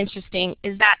I find interesting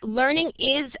is that learning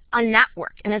is a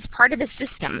network, and as part of a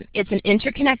system, it's an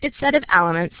interconnected set of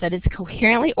elements that is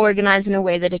coherently organized in a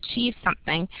way that achieves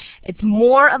something. It's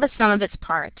more of a sum of its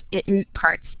parts.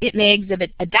 It may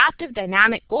exhibit adaptive,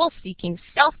 dynamic, goal-seeking,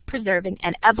 self-preserving,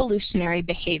 and evolutionary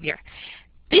behavior.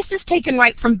 This is taken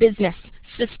right from business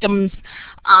systems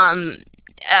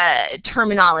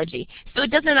terminology. So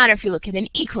it doesn't matter if you look at an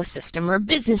ecosystem or a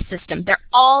business system, they're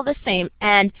all the same,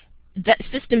 and the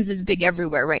systems is big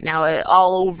everywhere right now,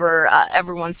 all over,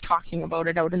 everyone's talking about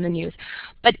it out in the news.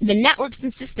 But the networks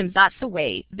and systems, that's the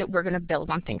way that we're going to build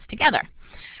on things together.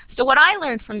 So what I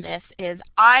learned from this is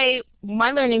my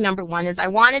learning number one is I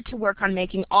wanted to work on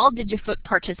making all DigiFoot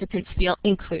participants feel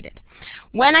included.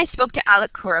 When I spoke to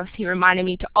Alec Kouros, he reminded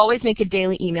me to always make a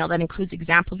daily email that includes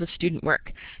examples of student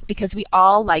work, because we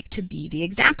all like to be the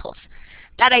examples.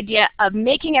 That idea of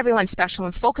making everyone special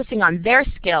and focusing on their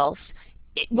skills,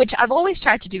 which I've always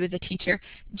tried to do as a teacher,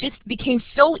 just became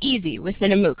so easy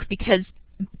within a MOOC, because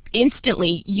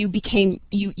instantly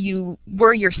you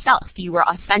were yourself. You were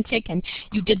authentic and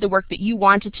you did the work that you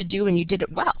wanted to do and you did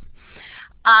it well.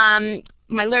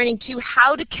 my learning to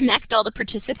how to connect all the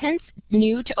participants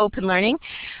new to open learning.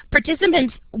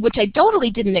 Participants, which I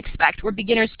totally didn't expect, were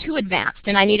beginners to advanced,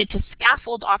 and I needed to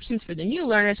scaffold options for the new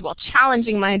learners while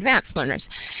challenging my advanced learners,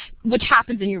 which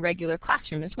happens in your regular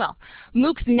classroom as well.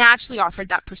 MOOCs naturally offered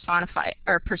that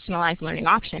personalized learning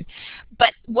option.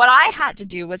 But what I had to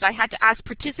do was I had to ask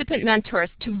participant mentors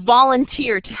to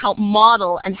volunteer to help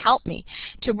model and help me,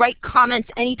 to write comments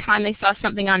anytime they saw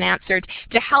something unanswered,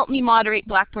 to help me moderate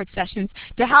Blackboard sessions,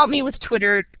 to help me with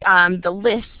Twitter, the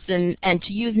lists, and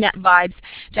to use NetVibes,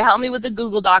 to help me with the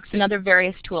Google Docs and other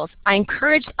various tools. I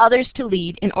encouraged others to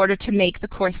lead in order to make the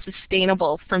course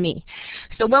sustainable for me.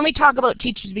 So when we talk about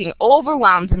teachers being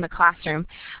overwhelmed in the classroom,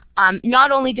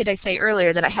 not only did I say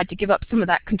earlier that I had to give up some of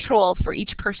that control for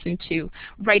each person to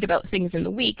write about things in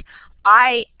the week,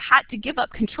 I had to give up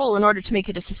control in order to make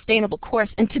it a sustainable course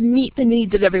and to meet the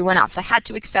needs of everyone else. I had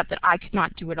to accept that I could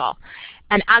not do it all.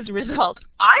 And as a result,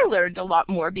 I learned a lot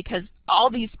more because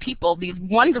all these people, these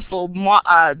wonderful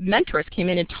mentors came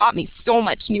in and taught me so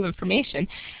much new information,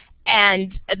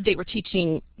 and they were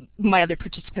teaching my other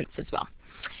participants as well.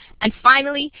 And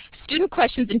finally, student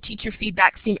questions and teacher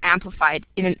feedback seem amplified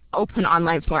in an open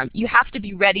online forum. You have to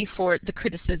be ready for the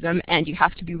criticism, and you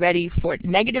have to be ready for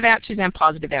negative answers and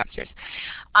positive answers,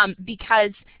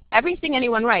 because everything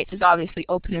anyone writes is obviously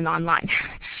open and online.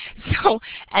 So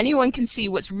anyone can see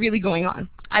what's really going on.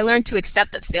 I learned to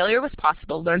accept that failure was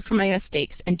possible, learn from my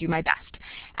mistakes, and do my best.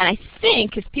 And I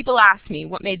think, as people ask me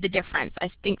what made the difference, I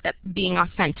think that being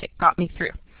authentic got me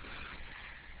through.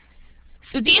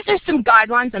 So these are some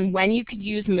guidelines on when you could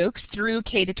use MOOCs through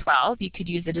K-12. You could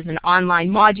use it as an online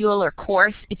module or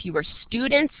course. If you were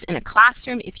students in a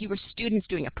classroom, if you were students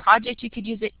doing a project, you could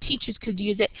use it. Teachers could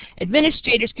use it.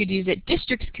 Administrators could use it.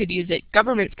 Districts could use it.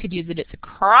 Governments could use it. It's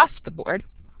across the board.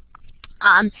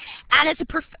 And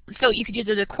so you could use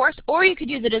it as a course, or you could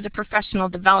use it as a professional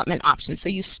development option. So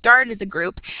you start as a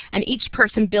group, and each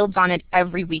person builds on it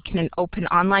every week in an open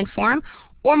online forum,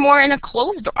 or more in a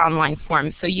closed online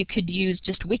forum. So you could use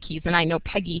just wikis, and I know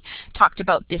Peggy talked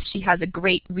about this. She has a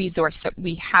great resource that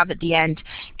we have at the end,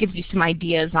 gives you some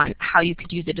ideas on how you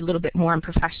could use it a little bit more in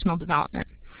professional development.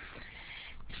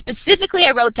 Specifically,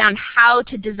 I wrote down how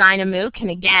to design a MOOC,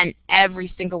 and again,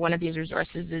 every single one of these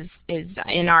resources is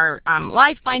in our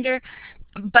Live Finder.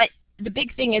 But the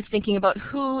big thing is thinking about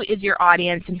who is your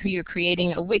audience and who you're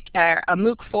creating a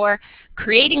MOOC for.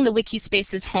 Creating the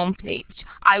Wikispaces homepage.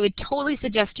 I would totally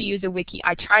suggest to use a wiki.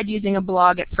 I tried using a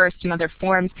blog at first and other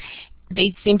forums.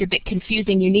 They seemed a bit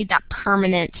confusing. You need that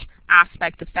permanent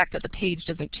aspect, the fact that the page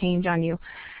doesn't change on you.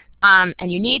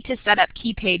 And you need to set up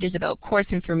key pages about course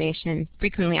information,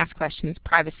 frequently asked questions,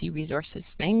 privacy, resources,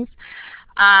 things.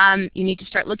 You need to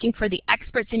start looking for the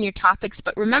experts in your topics,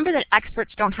 but remember that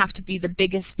experts don't have to be the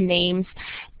biggest names.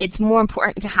 It's more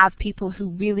important to have people who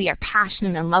really are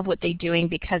passionate and love what they're doing,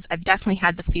 because I've definitely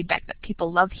had the feedback that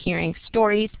people love hearing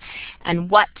stories and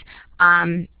what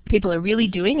people are really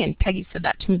doing, and Peggy said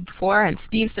that to me before, and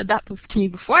Steve said that to me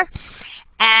before.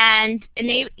 And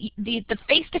the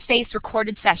face-to-face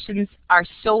recorded sessions are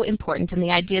so important, and the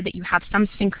idea that you have some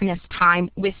synchronous time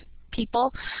with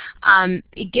people.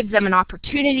 It gives them an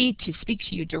opportunity to speak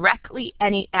to you directly,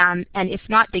 and if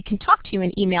not, they can talk to you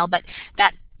in email, but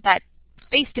that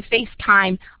face-to-face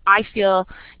time, I feel,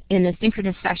 in a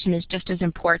synchronous session is just as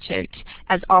important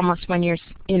as almost when you're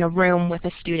in a room with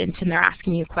a student and they're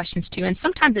asking you questions too. And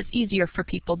sometimes it's easier for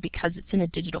people because it's in a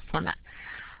digital format.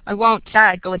 I won't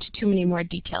go into too many more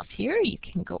details here. You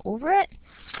can go over it.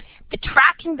 The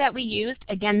tracking that we used,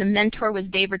 again, the mentor was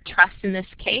David Trust in this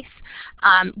case.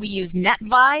 We use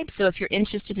NetVibes, so if you're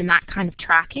interested in that kind of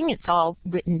tracking, it's all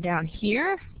written down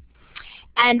here.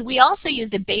 And we also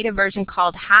used a beta version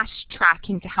called Hash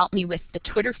Tracking to help me with the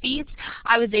Twitter feeds.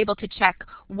 I was able to check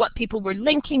what people were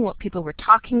linking, what people were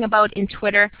talking about in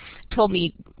Twitter, told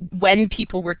me when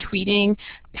people were tweeting,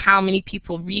 how many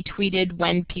people retweeted,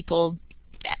 when people,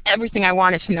 everything I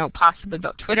wanted to know possibly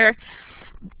about Twitter.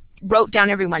 Wrote down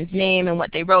everyone's name and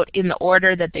what they wrote in the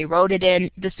order that they wrote it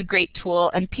in. This is a great tool,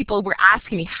 and people were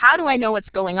asking me, how do I know what's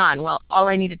going on? Well, all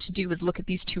I needed to do was look at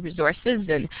these two resources,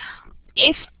 and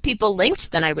if people linked,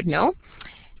 then I would know.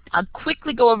 I'll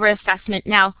quickly go over assessment.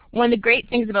 Now, one of the great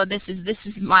things about this is this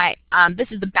is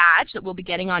the badge that we'll be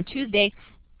getting on Tuesday,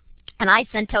 and I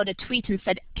sent out a tweet and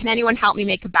said, can anyone help me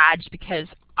make a badge, because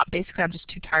basically I'm just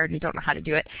too tired and don't know how to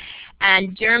do it.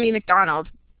 And Jeremy McDonald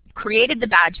created the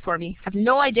badge for me. I have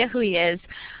no idea who he is,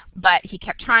 but he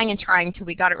kept trying and trying until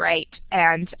we got it right,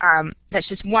 and that's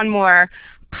just one more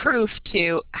proof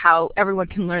to how everyone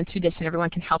can learn through this and everyone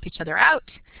can help each other out.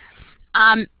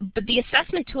 But the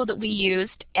assessment tool that we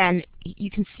used, and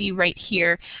you can see right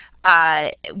here,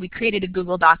 we created a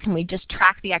Google Doc and we just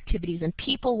tracked the activities, and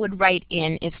people would write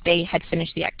in if they had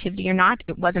finished the activity or not.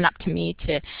 It wasn't up to me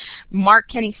to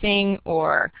mark anything,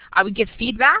 or I would give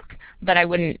feedback, but I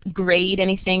wouldn't grade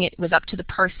anything. It was up to the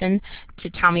person to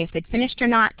tell me if they'd finished or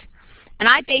not. And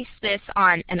I based this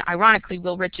on, and ironically,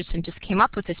 Will Richardson just came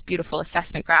up with this beautiful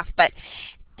assessment graph,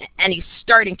 and he's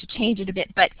starting to change it a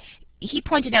bit, but he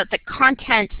pointed out that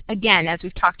content, again, as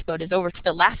we've talked about, is over to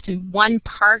the left in one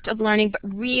part of learning, but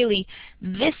really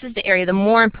this is the area, the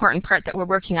more important part that we're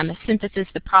working on, the synthesis,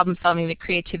 the problem solving, the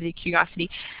creativity, curiosity,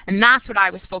 and that's what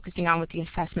I was focusing on with the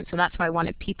assessment, so that's why I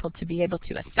wanted people to be able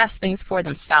to assess things for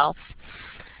themselves.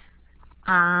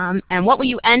 And what will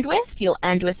you end with? You'll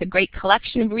end with a great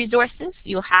collection of resources.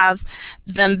 You'll have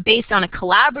them based on a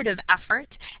collaborative effort,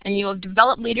 and you'll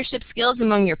develop leadership skills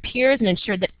among your peers and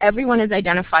ensure that everyone is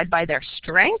identified by their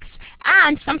strengths.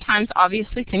 And sometimes,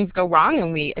 obviously, things go wrong,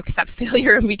 and we accept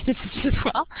failure and weaknesses as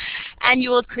well. And you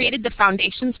will have created the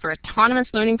foundations for autonomous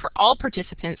learning for all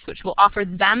participants, which will offer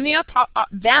them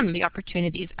the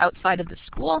opportunities outside of the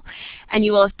school. And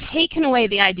you will have taken away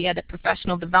the idea that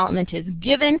professional development is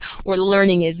given or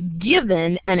learning is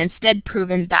given, and instead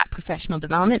proven that professional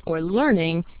development or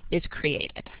learning is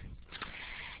created.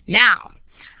 Now,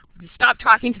 stop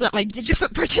talking to let my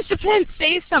DigiFoot participants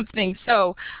say something.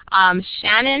 So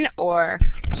Shannon or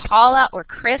Paula or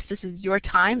Chris, this is your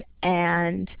time,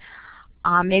 and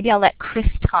maybe I'll let Chris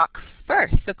talk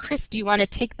first. So Chris, do you want to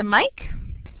take the mic?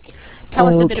 Tell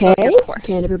us a bit about your course.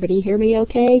 Can everybody hear me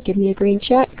okay? Give me a green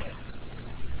check.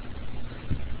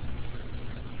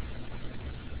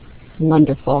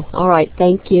 Wonderful. All right,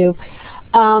 thank you.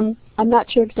 I'm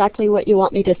not sure exactly what you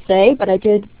want me to say, but I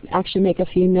did actually make a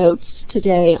few notes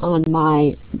today on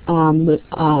my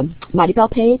Mighty Bell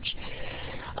page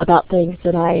about things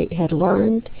that I had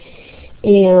learned.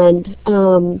 And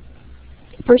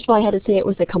first of all, I had to say it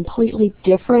was a completely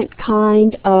different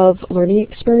kind of learning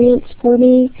experience for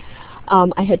me.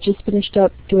 I had just finished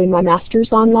up doing my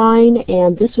master's online,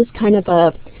 and this was kind of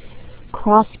a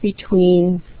cross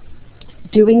between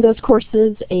doing those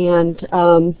courses and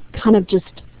kind of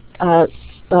just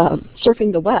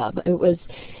surfing the web. It was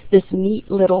this neat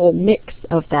little mix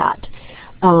of that,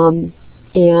 and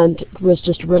it was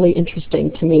just really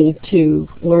interesting to me to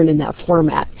learn in that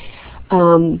format.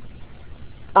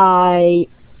 I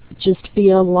just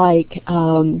feel like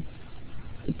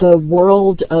the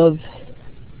world of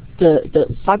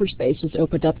the cyberspace has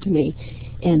opened up to me,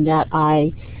 and that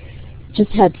I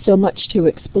just had so much to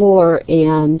explore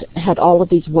and had all of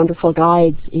these wonderful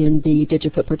guides in the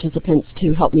DigiFoot participants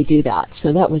to help me do that.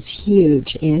 So that was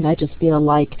huge, and I just feel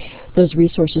like those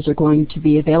resources are going to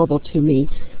be available to me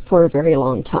for a very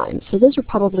long time. So those are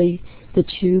probably the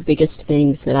two biggest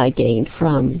things that I gained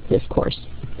from this course.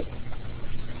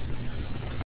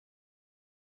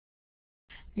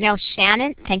 Now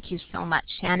Shannon, thank you so much.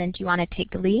 Shannon, do you want to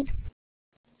take the lead?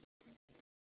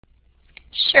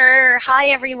 Sure. Hi,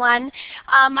 everyone.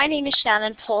 My name is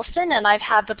Shannon Polson, and I've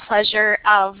had the pleasure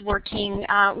of working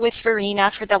with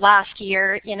Verena for the last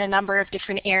year in a number of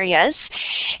different areas.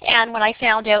 And when I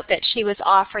found out that she was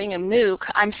offering a MOOC,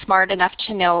 I'm smart enough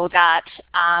to know that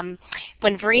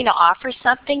when Verena offers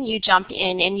something, you jump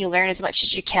in and you learn as much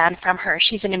as you can from her.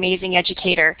 She's an amazing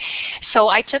educator. So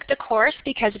I took the course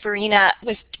because Verena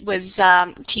was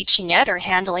teaching it or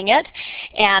handling it,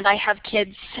 and I have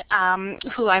kids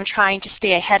who I'm trying to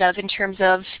stay ahead of in terms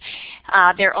of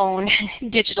their own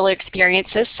digital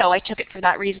experiences, so I took it for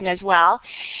that reason as well.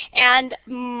 And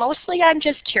mostly I'm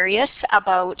just curious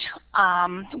about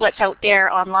what's out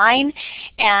there online,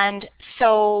 and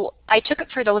so I took it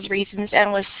for those reasons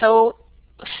and was so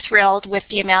thrilled with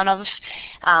the amount of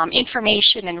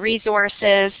information and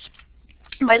resources.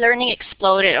 My learning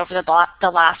exploded over the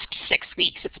last 6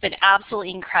 weeks. It's been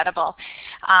absolutely incredible.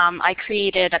 I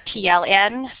created a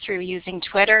PLN through using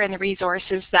Twitter and the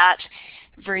resources that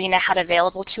Verena had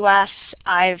available to us.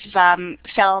 I've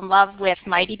fell in love with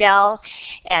Mighty Bell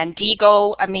and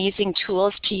Digo, amazing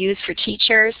tools to use for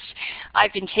teachers.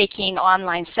 I've been taking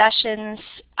online sessions,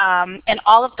 and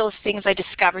all of those things I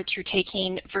discovered through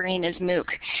taking Verena's MOOC.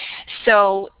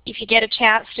 So if you get a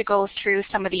chance to go through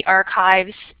some of the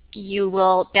archives, you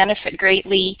will benefit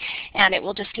greatly, and it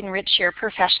will just enrich your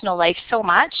professional life so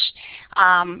much.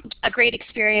 A great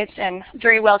experience, and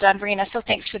very well done, Verena, so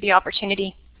thanks for the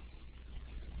opportunity.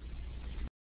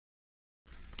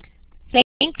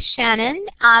 Thanks, Shannon.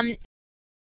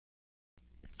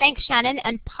 Thanks, Shannon.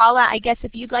 And Paula, I guess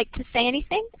if you'd like to say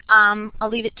anything, I'll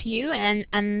leave it to you,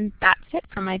 and that's it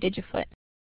for my DigiFoot.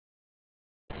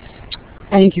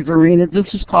 Thank you, Verena. This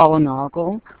is Paula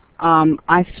Noggle.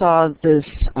 I saw this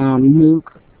MOOC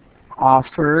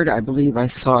offered. I believe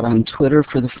I saw it on Twitter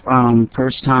for the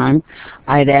first time.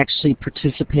 I had actually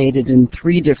participated in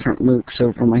 3 different MOOCs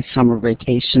over my summer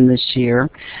vacation this year,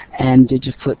 and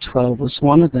DigiFoot12 was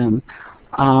one of them.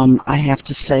 I have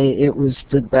to say it was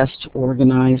the best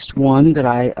organized one that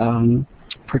I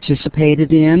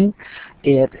participated in.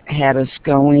 It had us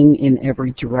going in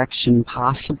every direction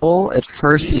possible. At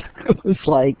first it was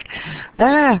like,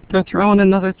 they're throwing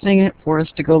another thing for us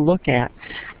to go look at.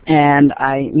 And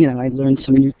I learned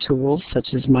some new tools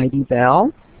such as Mighty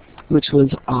Bell, which was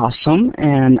awesome,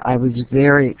 and I was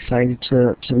very excited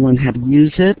to learn how to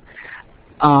use it.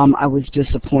 I was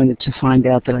disappointed to find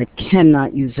out that I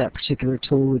cannot use that particular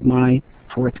tool with my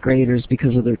 4th graders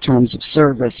because of their terms of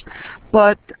service,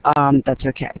 but that's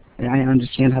okay. I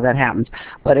understand how that happens.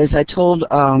 But as I told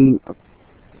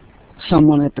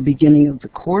someone at the beginning of the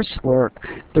coursework,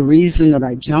 the reason that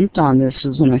I jumped on this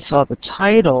is when I saw the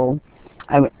title,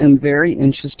 I am very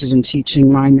interested in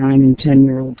teaching my 9 and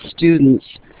 10-year-old students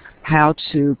how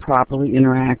to properly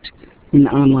interact in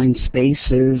online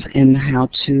spaces and how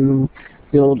to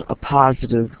build a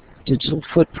positive digital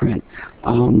footprint.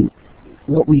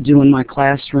 What we do in my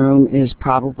classroom is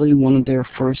probably one of their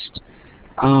first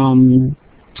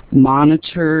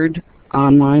monitored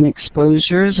online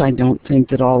exposures. I don't think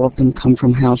that all of them come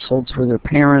from households where their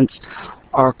parents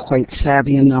are quite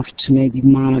savvy enough to maybe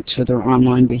monitor their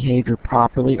online behavior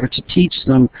properly or to teach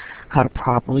them how to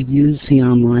properly use the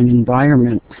online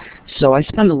environment. So I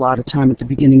spend a lot of time at the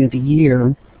beginning of the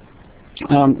year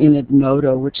in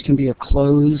Edmodo, which can be a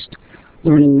closed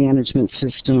learning management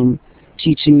system,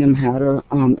 teaching them how to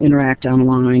interact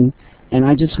online. And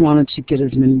I just wanted to get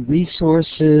as many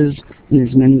resources and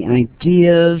as many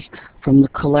ideas from the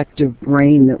collective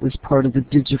brain that was part of the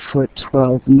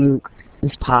DigiFoot12 MOOC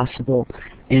as possible.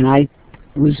 And I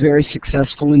was very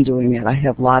successful in doing it. I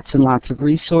have lots and lots of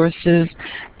resources.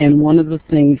 And one of the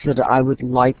things that I would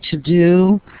like to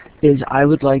do is I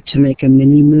would like to make a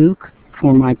mini MOOC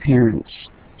for my parents.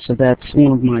 So that's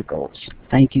one of my goals.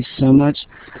 Thank you so much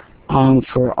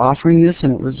for offering this,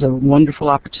 and it was a wonderful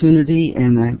opportunity,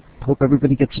 and I hope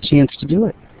everybody gets a chance to do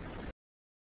it.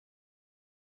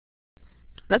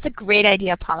 That's a great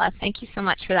idea, Paula. Thank you so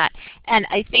much for that. And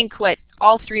I think what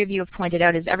all 3 of you have pointed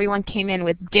out is everyone came in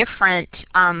with different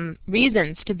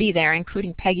reasons to be there,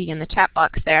 including Peggy in the chat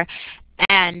box there.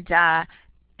 And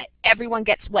everyone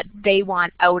gets what they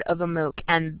want out of a MOOC.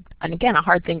 And again, a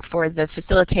hard thing for the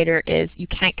facilitator is you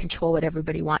can't control what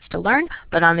everybody wants to learn,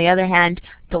 but on the other hand,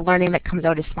 the learning that comes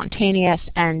out is spontaneous,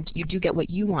 and you do get what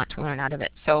you want to learn out of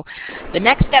it. So the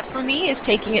next step for me is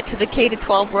taking it to the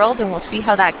K-12 world, and we'll see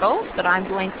how that goes. But I'm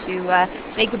going to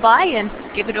say goodbye and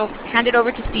hand it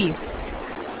over to Steve.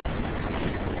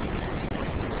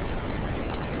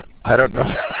 I don't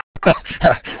know.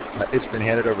 It's been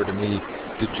handed over to me.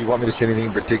 Did you want me to say anything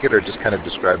in particular, or just kind of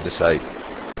describe the site?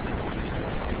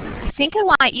 I think I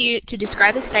want you to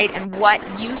describe the site and what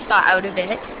you saw out of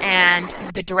it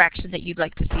and the direction that you'd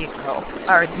like to see it go,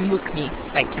 or the MOOC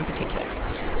site in particular.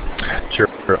 Sure.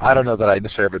 I don't know that I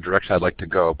necessarily have a direction I'd like to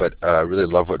go, but I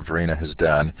really love what Verena has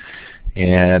done.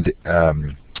 And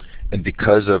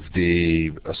because of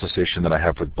the association that I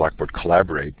have with Blackboard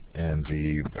Collaborate and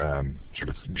the sort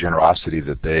of generosity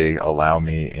that they allow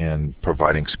me in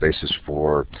providing spaces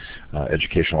for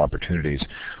educational opportunities,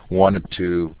 wanted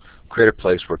to create a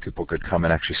place where people could come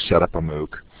and actually set up a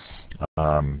MOOC,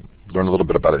 learn a little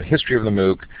bit about the history of the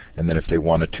MOOC, and then if they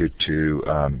wanted to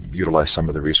utilize some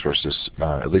of the resources,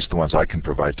 at least the ones I can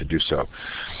provide, to do so.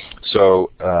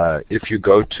 So if you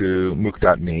go to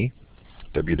mooc.me,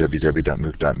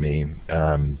 www.mooc.me.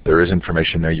 There is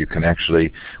information there. You can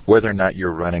actually, whether or not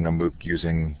you're running a MOOC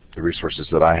using the resources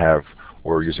that I have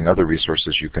or using other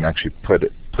resources, you can actually put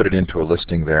it into a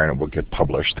listing there, and it will get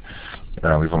published.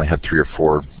 We've only had 3 or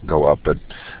 4 go up, but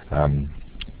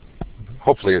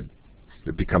hopefully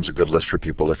it becomes a good list for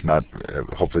people. If not,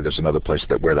 hopefully there's another place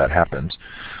where that happens.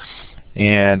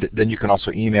 And then you can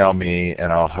also email me,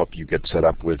 and I'll help you get set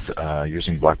up with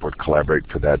using Blackboard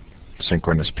Collaborate for that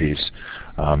synchronous piece.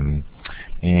 And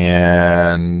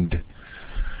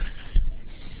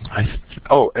I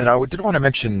did want to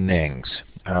mention Nings,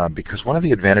 because one of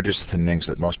the advantages to Nings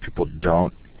that most people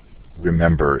don't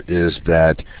remember is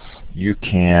that you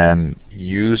can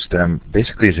use them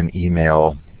basically as an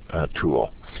email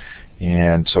tool.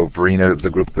 And so Verena, the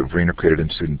group that Verena created in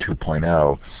Student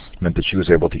 2.0, meant that she was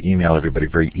able to email everybody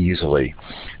very easily.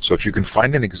 So if you can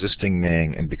find an existing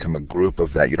Ning and become a group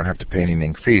of that, you don't have to pay any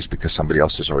Ning fees because somebody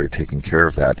else is already taking care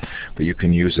of that. But you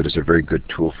can use it as a very good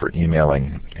tool for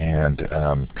emailing and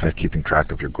kind of keeping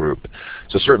track of your group.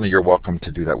 So certainly you're welcome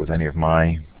to do that with any of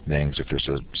my things, if there's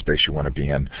a space you want to be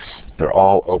in. They're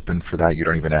all open for that. You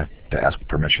don't even have to ask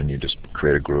permission. You just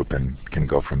create a group and can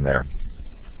go from there.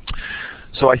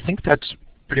 So I think that's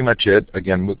pretty much it.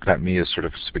 Again, MOOC.me is sort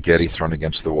of spaghetti thrown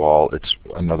against the wall. It's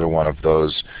another one of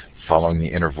those following the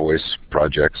inner voice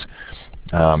projects.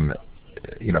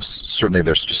 You know, certainly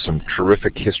there's just some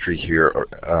terrific history here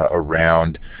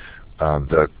around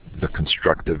the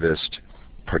constructivist,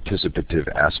 participative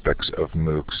aspects of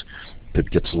MOOCs that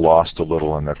gets lost a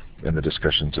little in the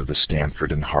discussions of the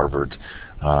Stanford and Harvard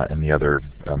and the other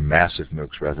massive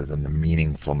MOOCs rather than the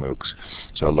meaningful MOOCs.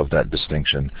 So I love that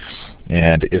distinction.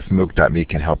 And if MOOC.me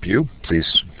can help you,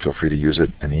 please feel free to use it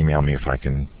and email me if I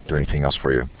can do anything else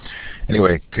for you.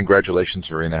 Anyway, congratulations,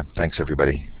 Verena. Thanks,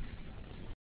 everybody.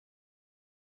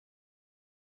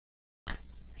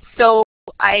 So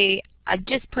I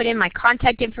just put in my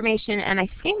contact information, and I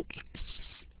think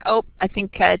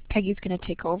Peggy's going to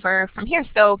take over from here.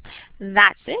 So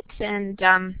that's it, and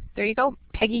there you go.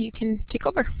 Peggy, you can take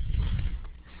over.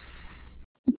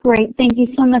 Great, thank you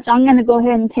so much. I'm going to go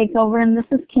ahead and take over, and this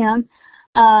is Kim.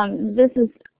 This is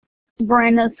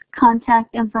Verena's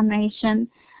contact information,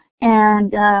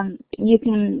 and you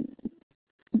can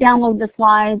download the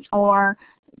slides or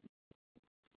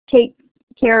take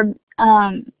care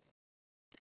of,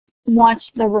 watch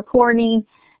the recording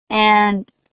and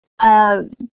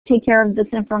take care of this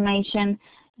information.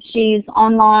 She's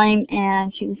online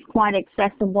and she's quite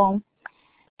accessible.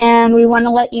 And we want to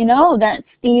let you know that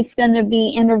Steve's going to be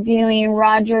interviewing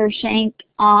Roger Shank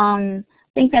on,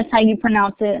 I think that's how you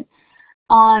pronounce it,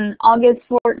 on August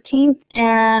 14th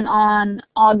and on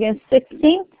August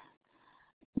 16th.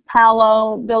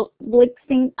 Paolo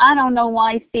Blixing. I don't know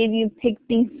why, Steve, you picked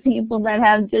these people that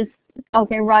have just,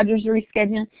 okay, Roger's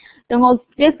rescheduling. The most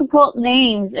difficult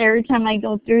names every time I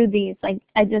go through these.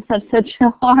 I just have such a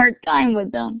hard time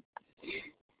with them.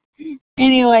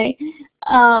 Anyway,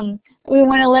 we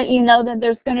want to let you know that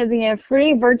there's going to be a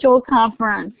free virtual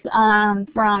conference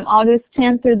from August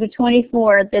 10th through the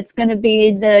 24th. It's going to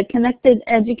be the Connected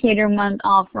Educator Month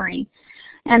offering.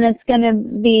 And it's going to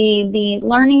be the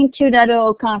Learning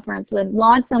 2.0 conference with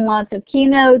lots and lots of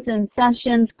keynotes and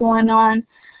sessions going on.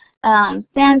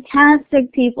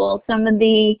 Fantastic people, some of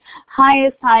the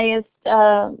highest,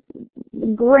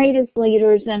 greatest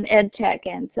leaders in ed tech.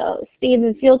 And so, Steve,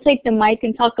 if you'll take the mic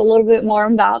and talk a little bit more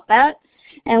about that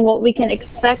and what we can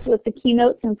expect with the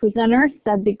keynotes and presenters,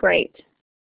 that'd be great.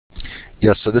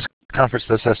 Yes, so this conference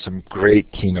does have some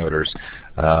great keynoters,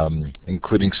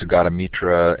 including Sugata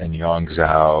Mitra and Yang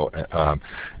Zhao.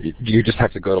 You just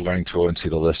have to go to Learning Tool and see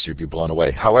the list. You'd be blown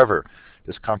away. However,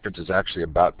 this conference is actually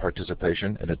about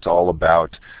participation, and it's all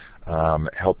about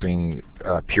helping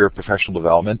peer professional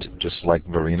development, just like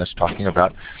Verena's talking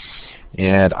about.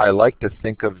 And I like to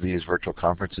think of these virtual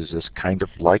conferences as kind of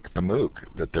like the MOOC,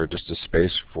 that they're just a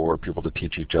space for people to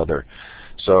teach each other.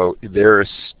 So there is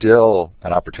still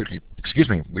an opportunity. Excuse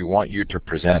me, we want you to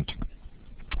present.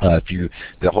 The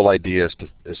whole idea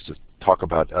is to talk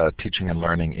about teaching and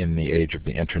learning in the age of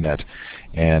the internet,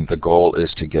 and the goal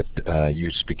is to get you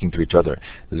speaking to each other.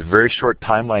 There's a very short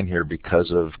timeline here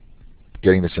because of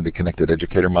getting this into Connected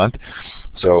Educator Month,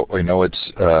 so I know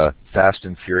it's fast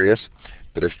and furious,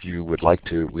 but if you would like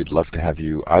to, we'd love to have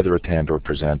you either attend or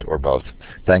present or both.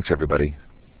 Thanks, everybody.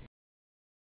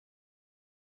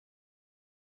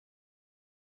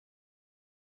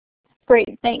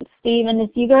 Great, thanks, Steve. And if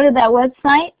you go to that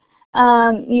website,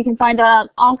 you can find out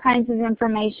all kinds of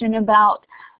information about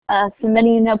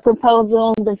submitting a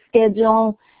proposal, the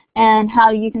schedule, and how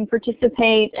you can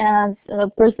participate as a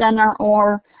presenter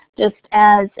or just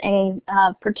as a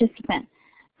participant.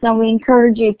 So we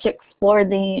encourage you to explore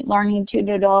the Learning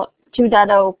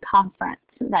 2.0 conference.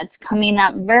 That's coming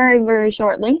up very, very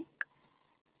shortly.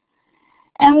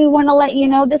 And we want to let you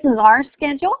know this is our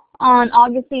schedule. On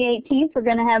August the 18th, we're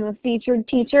going to have a featured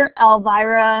teacher,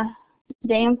 Elvira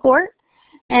Dancourt.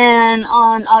 And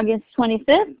on August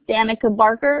 25th, Danica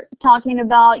Barker talking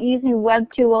about using Web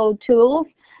 2.0 tools.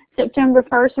 September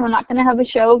 1st, we're not going to have a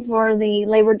show for the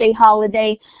Labor Day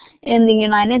holiday in the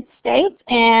United States.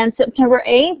 And September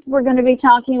 8th, we're going to be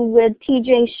talking with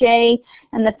TJ Shea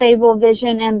and the Fable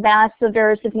Vision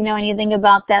Ambassadors. If you know anything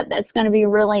about that, that's going to be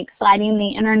really exciting,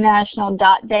 the International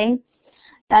Dot Day.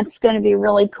 That's going to be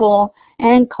really cool.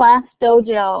 And Class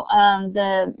Dojo,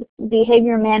 the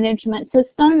behavior management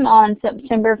system on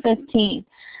September 15th.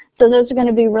 So those are going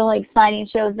to be really exciting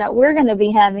shows that we're going to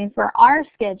be having for our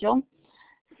schedule.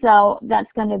 So that's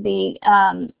going to be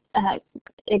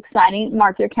exciting.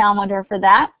 Mark your calendar for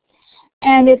that.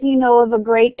 And if you know of a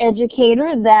great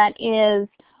educator that is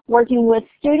working with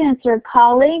students or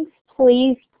colleagues,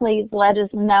 please let us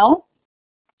know.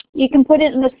 You can put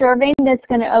it in the survey that's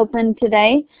going to open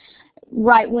today,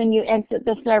 right when you exit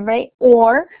the survey,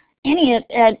 or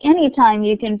at any time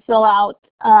you can fill out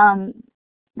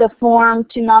the form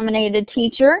to nominate a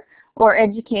teacher or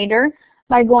educator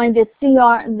by going to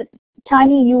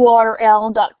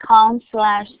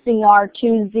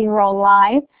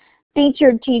tinyurl.com/cr20live,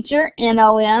 featured teacher,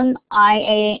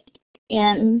 NOMIANAT,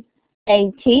 and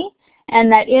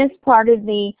that is part of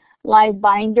the live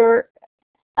binder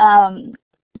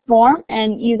form,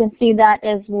 and you can see that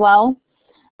as well.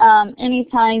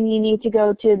 Anytime you need to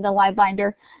go to the live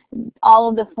binder, all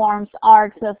of the forms are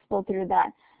accessible through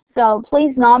that. So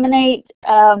please nominate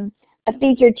a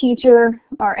featured teacher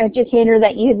or educator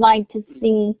that you'd like to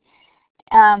see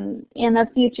in a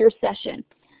future session.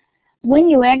 When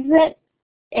you exit,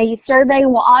 a survey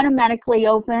will automatically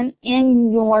open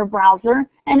in your browser,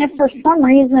 and if for some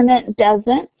reason it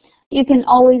doesn't, you can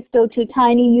always go to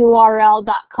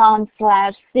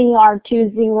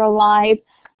tinyurl.com/cr20live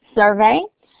survey.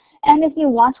 And if you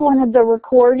watch one of the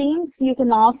recordings, you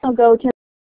can also go to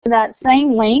that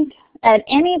same link at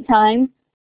any time.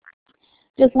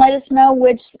 Just let us know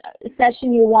which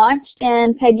session you watched,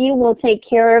 and Peggy will take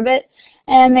care of it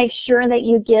and make sure that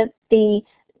you get the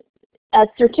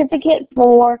certificate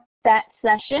for that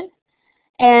session.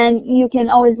 And you can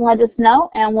always let us know,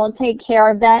 and we'll take care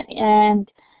of that. And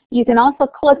you can also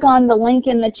click on the link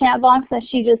in the chat box that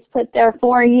she just put there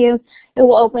for you. It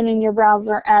will open in your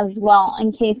browser as well,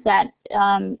 in case that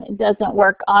doesn't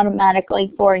work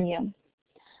automatically for you.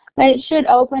 But it should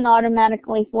open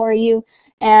automatically for you.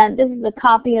 And this is a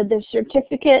copy of the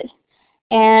certificate,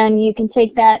 and you can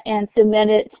take that and submit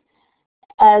it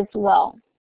as well.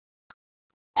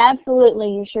 Absolutely,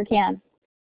 you sure can.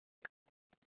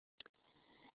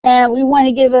 And we want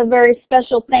to give a very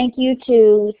special thank you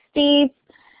to Steve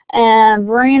and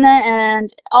Verena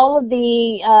and all of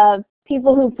the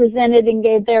people who presented and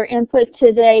gave their input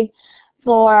today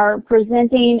for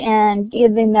presenting and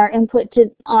giving their input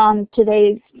on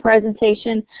today's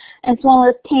presentation, as well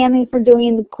as Tammy for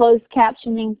doing the closed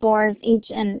captioning for us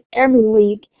each and every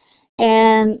week,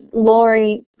 and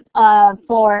Lori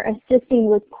for assisting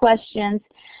with questions.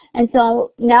 And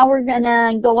so now we're going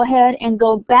to go ahead and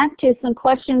go back to some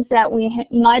questions that we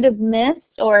might have missed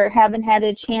or haven't had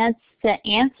a chance to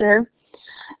answer.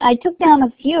 I took down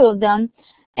a few of them,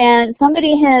 and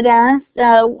somebody had asked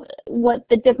what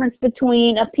the difference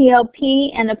between a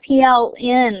PLP and a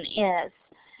PLN is.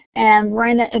 And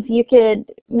Verena, if you could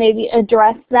maybe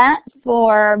address that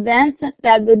for Vincent,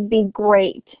 that would be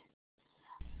great.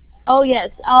 Oh, yes.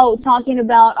 Oh, talking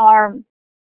about our,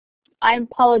 I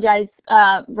apologize,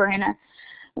 Verena.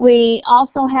 We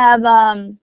also have,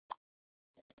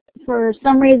 for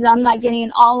some reason, I'm not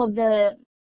getting all of the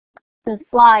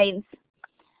slides.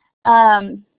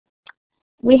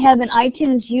 We have an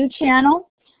iTunes U channel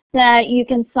that you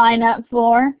can sign up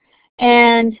for,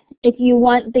 and if you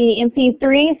want the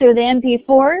MP3s or the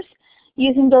MP4s,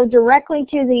 you can go directly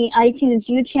to the iTunes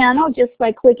U channel just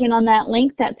by clicking on that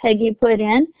link that Peggy put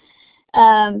in,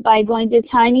 by going to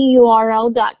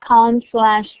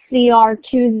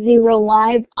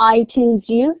tinyurl.com/cr20live iTunes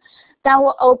U. That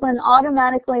will open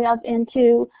automatically up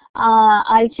into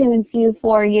iTunes U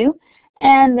for you.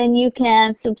 And then you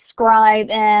can subscribe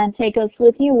and take us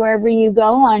with you wherever you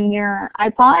go on your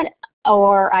iPod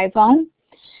or iPhone.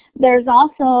 There's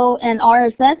also an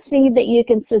RSS feed that you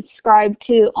can subscribe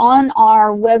to on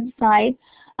our website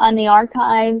on the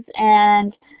archives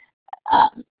and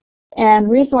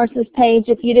resources page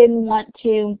if you didn't want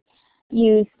to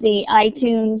use the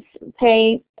iTunes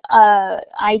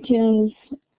iTunes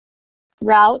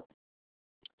route.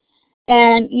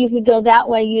 And you could go that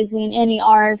way using any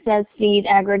RSS feed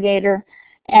aggregator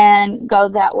and go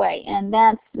that way. And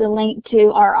that's the link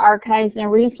to our archives and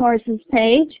resources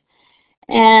page.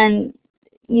 And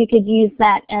you could use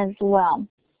that as well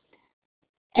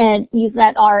and use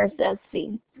that RSS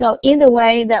feed. So either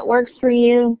way that works for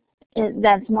you,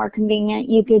 that's more convenient,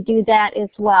 you could do that as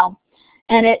well.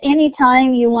 And at any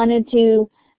time you wanted to,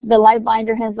 the Live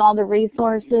Binder has all the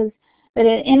resources, but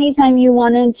at any time you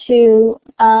wanted to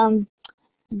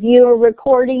view a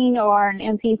recording or an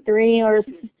MP3 or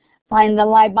find the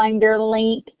Live Binder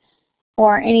link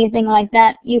or anything like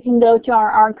that, you can go to our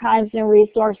archives and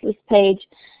resources page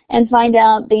and find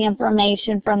out the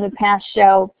information from the past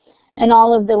show and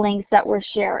all of the links that were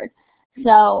shared.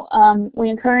 So we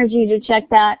encourage you to check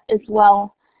that as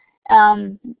well,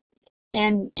 and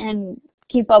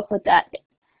keep up with that.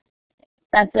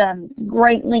 That's a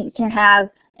great link to have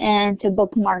and to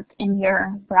bookmark in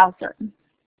your browser.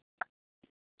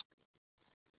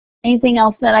 Anything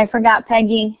else that I forgot,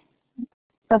 Peggy,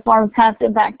 before we pass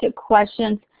it back to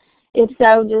questions? If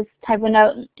so, just type a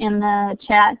note in the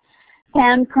chat.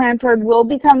 Pam Cranford will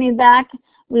be coming back.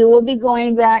 We will be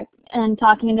going back and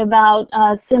talking about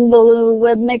Symbaloo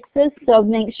web mixes, so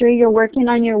make sure you're working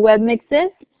on your web mixes.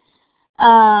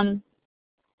 And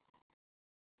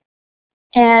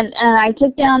I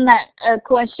took down that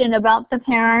question about the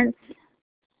parents.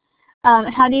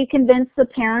 How do you convince the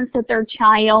parents that their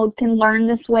child can learn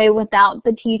this way without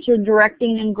the teacher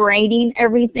directing and grading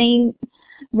everything?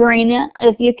 Verena,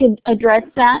 if you could address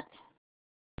that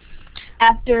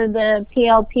after the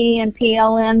PLP and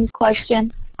PLN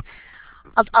question.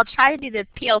 I'll try to do the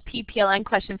PLP, PLN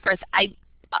question first.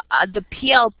 The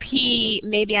PLP,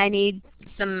 maybe I need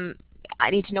to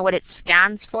know what it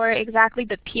stands for exactly,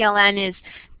 but PLN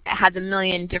has a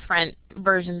million different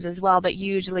versions as well, but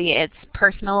usually it's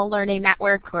Personal Learning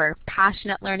Network or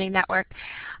Passionate Learning Network.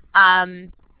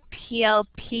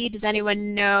 PLP, does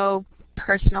anyone know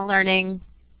Personal Learning?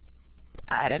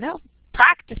 I don't know.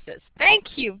 Practices.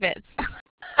 Thank you, Vince.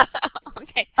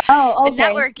 Okay. Oh, okay. The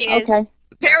network is, okay.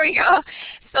 There we go.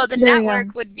 So the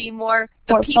network would be more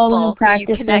the Portfolio people who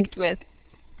you connect with.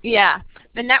 Yeah.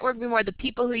 The network would be more the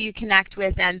people who you connect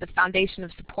with, and the foundation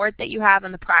of support that you have,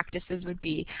 and the practices would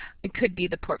be, it could be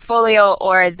the portfolio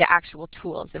or the actual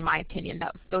tools, in my opinion.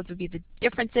 Those would be the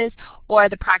differences, or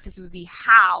the practice would be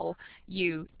how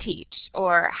you teach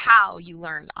or how you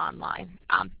learn online.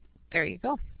 There you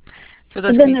go. So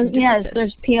those then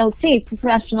there's PLC,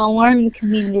 Professional Learning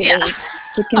Community,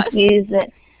 to confuse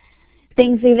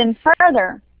things even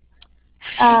further.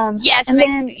 Yes, and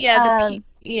then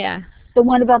the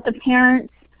one about the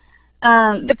parents.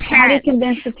 How do you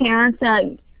convince the parents that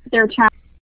their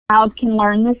child can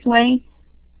learn this way?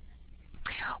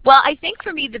 Well, I think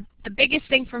for me, the biggest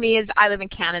thing for me is I live in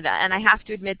Canada, and I have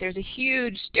to admit there's a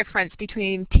huge difference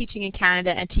between teaching in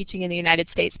Canada and teaching in the United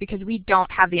States, because we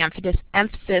don't have the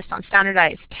emphasis on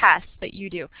standardized tests that you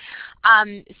do.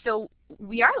 So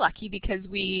we are lucky because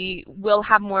we will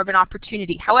have more of an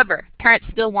opportunity. However, parents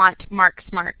still want marks,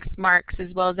 marks, marks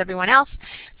as well as everyone else.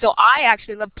 So I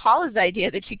actually love Paula's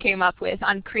idea that she came up with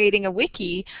on creating a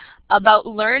wiki about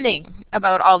learning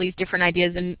about all these different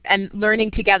ideas and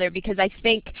learning together, because I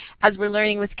think as we're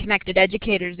learning with connected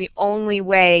educators, the only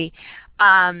way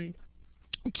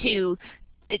to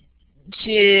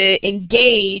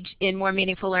engage in more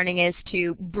meaningful learning is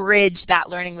to bridge that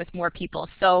learning with more people.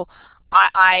 So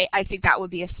I think that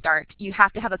would be a start. You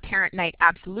have to have a parent night,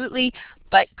 absolutely,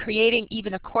 but creating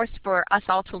even a course for us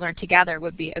all to learn together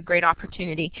would be a great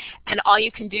opportunity. And all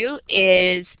you can do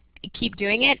is keep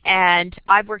doing it. And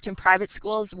I've worked in private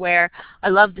schools where I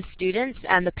love the students,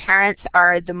 and the parents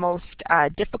are the most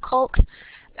difficult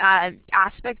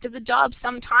aspect of the job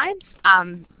sometimes.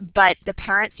 But the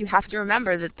parents, you have to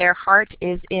remember that their heart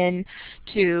is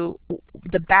into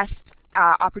the best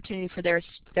opportunity for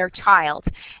their child,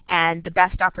 and the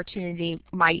best opportunity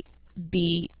might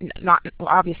be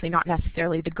obviously not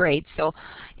necessarily the grades. So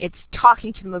it's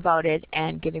talking to them about it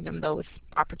and giving them those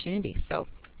opportunities. So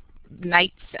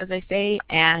nights, as I say,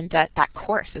 and that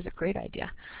course is a great idea.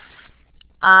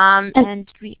 And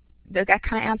did that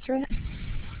kind of answer it?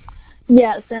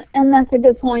 Yes, and that's a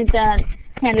good point, that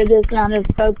Canada is not as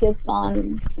focused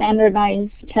on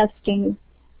standardized testing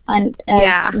as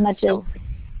much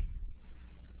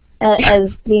as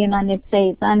the United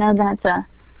States. I know that's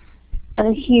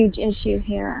a huge issue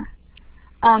here.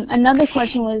 Another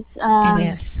question was,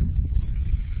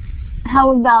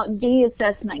 how about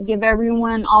de-assessment? Give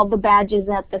everyone all the badges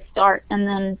at the start and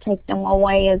then take them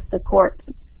away as the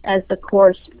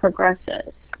course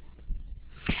progresses.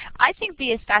 I think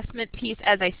the assessment piece,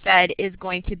 as I said, is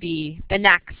going to be the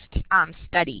next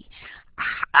study.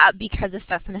 Because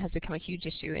assessment has become a huge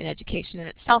issue in education in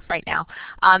itself right now.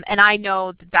 And I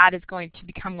know that is going to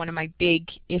become one of my big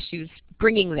issues,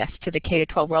 bringing this to the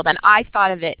K-12 world. And I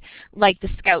thought of it like the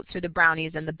Scouts or the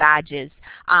Brownies and the badges.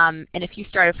 And if you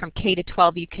started from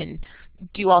K-12, you can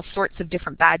do all sorts of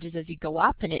different badges as you go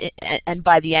up, and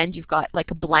by the end you've got like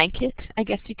a blanket, I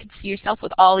guess you could see yourself,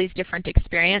 with all these different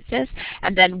experiences.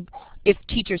 And then if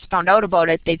teachers found out about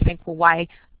it, they'd think, well,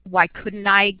 why couldn't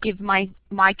I give my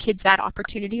kids that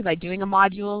opportunity by doing a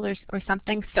module or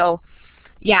something? So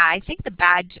yeah, I think the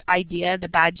badges idea,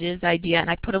 and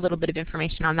I put a little bit of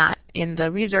information on that in the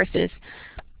resources,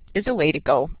 is a way to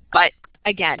go. But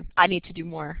again, I need to do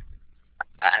more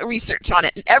research on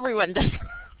it, and everyone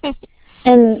does.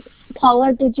 And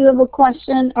Paula, did you have a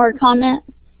question or a comment?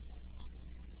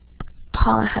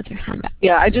 Paula has her hand up.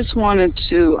 Yeah, I just wanted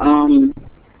to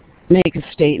make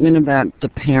a statement about the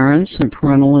parents and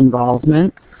parental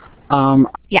involvement. I'm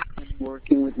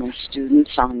working with my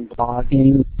students on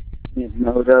blogging,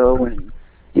 Moto, and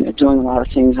doing a lot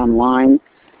of things online.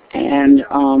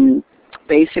 And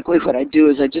basically what I do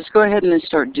is I just go ahead and I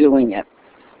start doing it.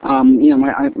 You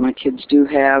know, my kids do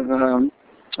have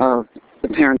the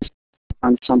parents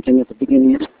on something at the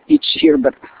beginning of each year,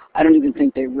 but I don't even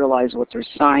think they realize what they're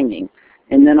signing.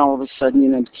 And then all of a sudden, you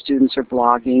know, the students are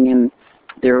blogging and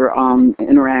they're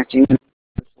interacting in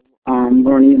a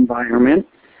learning environment,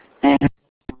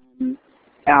 and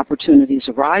opportunities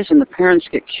arise, and the parents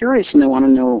get curious and they want to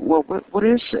know, well, what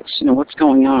is this? You know, what's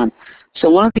going on? So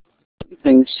one of the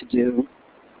things to do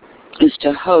is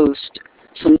to host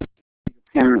some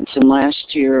parents. And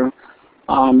last year,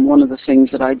 one of the things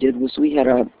that I did was we had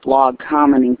a blog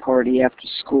commenting party after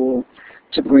school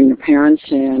to bring the parents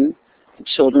in. The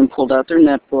children pulled out their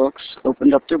netbooks,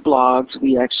 opened up their blogs.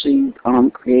 We actually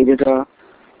created a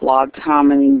blog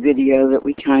commenting video that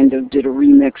we kind of did a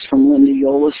remix from Linda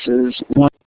Yolis's one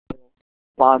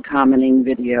blog commenting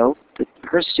video that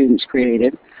her students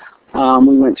created.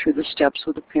 We went through the steps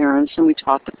with the parents, and we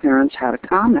taught the parents how to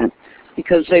comment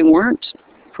because they weren't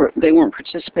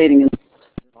participating in it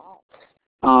at all.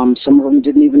 Some of them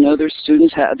didn't even know their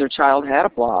child had a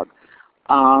blog.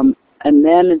 And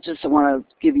then I want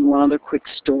to give you one other quick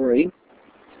story.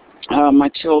 My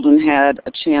children had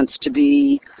a chance to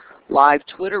be live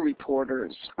Twitter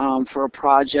reporters for a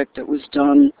project that was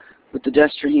done with the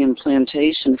Destrehan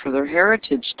Plantation for their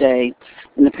Heritage Day,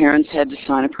 and the parents had to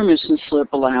sign a permission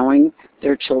slip allowing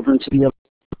their children to be a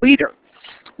tweeter.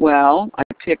 Well, I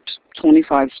picked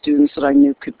 25 students that I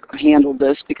knew could handle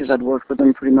this because I'd worked with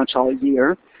them pretty much all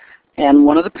year, and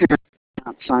one of the parents did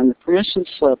not sign the permission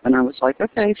slip, and I was like,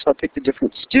 okay, so I picked a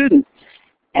different student,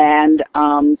 and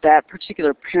that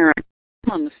particular parent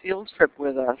came on the field trip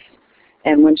with us,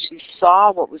 and when she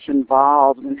saw what was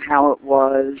involved and how it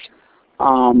was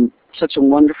such a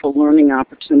wonderful learning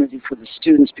opportunity for the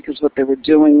students, because what they were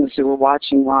doing was they were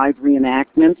watching live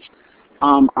reenactments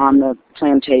on the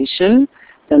plantation.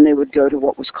 Then they would go to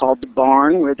what was called the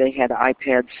barn, where they had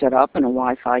iPads set up and a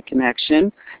Wi-Fi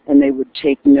connection, and they would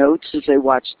take notes as they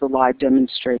watched the live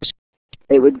demonstration.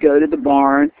 They would go to the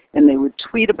barn and they would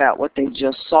tweet about what they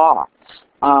just saw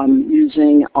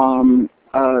using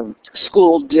a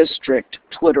school district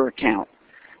Twitter account.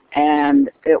 And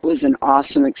it was an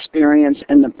awesome experience,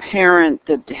 and the parent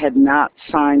that had not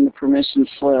signed the permission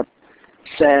slip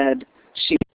said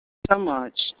she loved so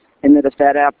much, and that if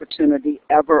that opportunity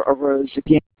ever arose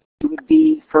again, she would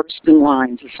be first in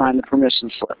line to sign the permission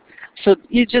slip. So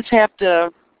you just have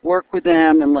to work with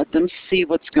them and let them see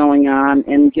what's going on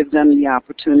and give them the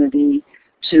opportunity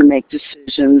to make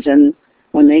decisions. And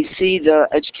when they see the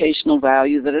educational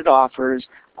value that it offers,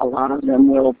 a lot of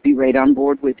them will be right on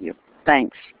board with you.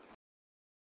 Thanks.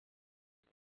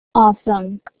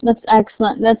 Awesome. That's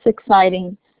excellent. That's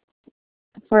exciting.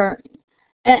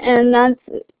 And that's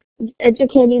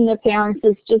educating the parents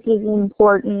is just as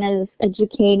important as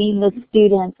educating the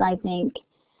students, I think,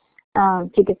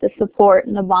 to get the support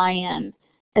and the buy-in,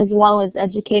 as well as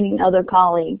educating other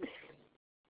colleagues.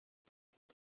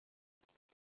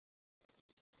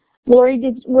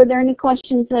 Lori, were there any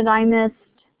questions that I missed?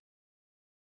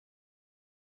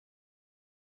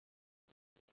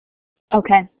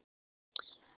 Okay.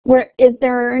 If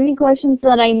there are any questions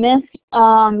that I missed,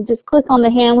 just click on the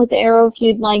hand with the arrow if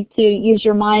you'd like to use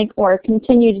your mic, or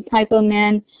continue to type them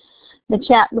in the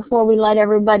chat before we let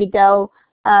everybody go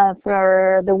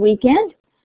for the weekend.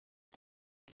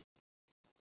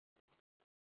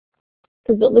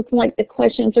 Because it looks like the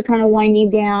questions are kind of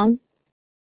winding down.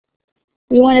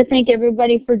 We want to thank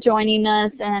everybody for joining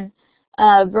us, and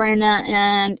Verena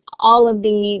and all of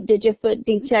the DigiFoot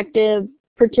Detective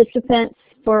participants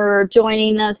for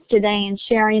joining us today and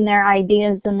sharing their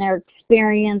ideas and their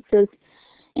experiences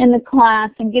in the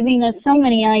class, and giving us so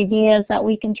many ideas that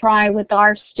we can try with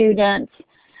our students,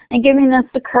 and giving us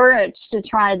the courage to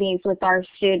try these with our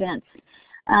students.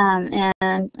 And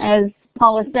as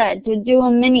Paula said, to do a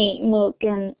mini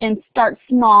MOOC and start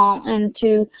small, and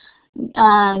to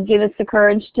give us the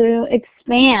courage to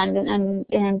expand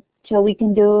until we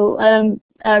can do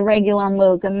a regular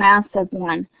MOOC, a massive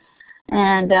one.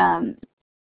 And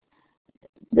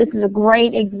this is a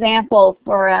great example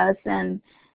for us, and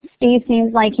Steve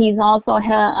seems like he's also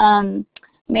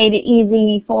made it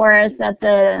easy for us at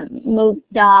the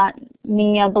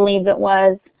MOOC.me, I believe it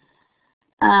was,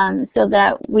 so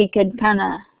that we could kind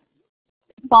of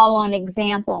follow an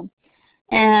example.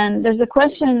 And there's a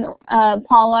question,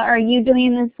 Paula, are you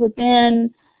doing this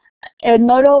within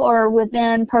Edmodo or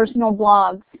within personal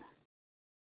blogs?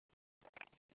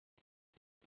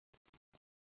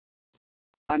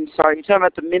 I'm sorry, you're talking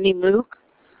about the mini MOOC?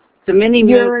 The mini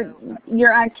MOOC?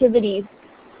 Your activities.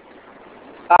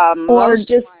 Or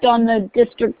just on the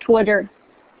district Twitter?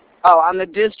 Oh, on the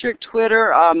district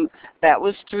Twitter, that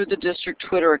was through the district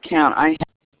Twitter account. I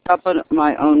have up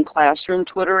my own classroom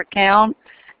Twitter account,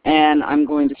 and I'm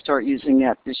going to start using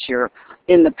that this year.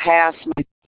 In the past, I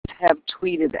have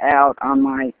tweeted out on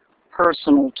my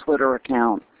personal Twitter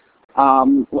account,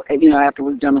 after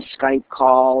we've done a Skype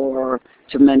call, or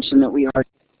to mention that we are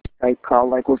Skype call,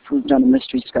 like if we've done a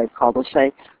mystery Skype call, they'll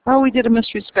say, oh, we did a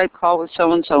mystery Skype call with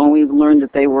so-and-so, and we've learned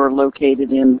that they were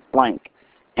located in blank.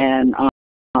 And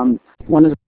one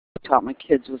of the things I taught my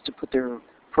kids was to put their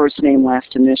first name,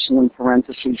 last initial in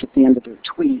parentheses at the end of their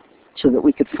tweet so that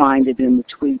we could find it in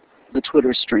the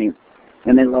Twitter stream.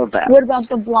 And they love that. What about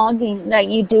the blogging that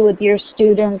you do with your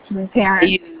students and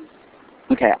parents?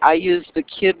 I use the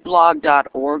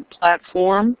kidblog.org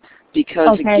platform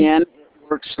because, again, it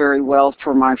works very well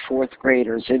for my fourth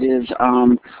graders. It is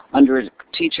under a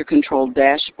teacher-controlled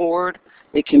dashboard.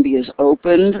 It can be as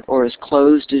opened or as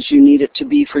closed as you need it to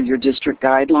be for your district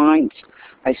guidelines.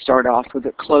 I start off with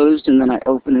it closed, and then I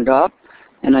open it up,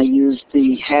 and I use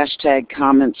the hashtag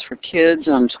comments for kids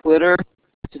on Twitter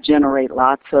to generate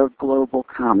lots of global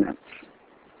comments.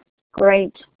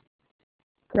 Great.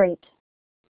 Great.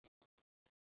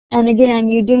 And again,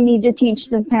 you do need to teach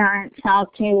the parents how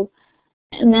to,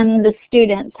 and then the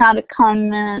students, how to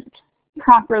comment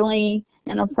properly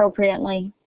and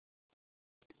appropriately.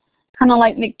 Kind of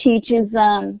like McTeach's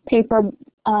paper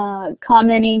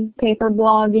commenting, paper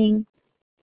blogging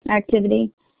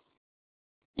activity.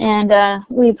 And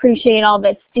we appreciate all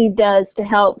that Steve does to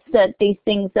help set these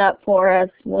things up for us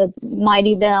with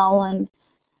Mighty Bell and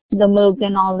the MOOC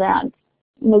and all that,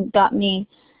 MOOC.me,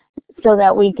 so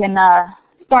that we can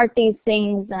start these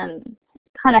things and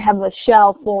kind of have a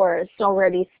shell for us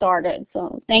already started.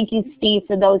 So thank you, Steve,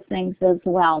 for those things as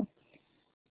well.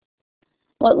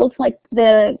 Well, it looks like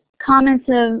the comments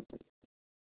and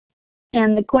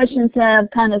the questions have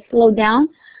kind of slowed down.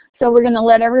 So we're going to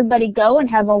let everybody go and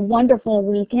have a wonderful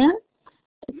weekend.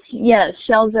 Yes,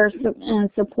 shells and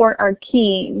support are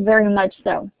key, very much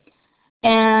so.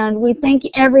 And we thank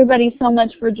everybody so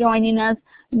much for joining us.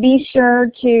 Be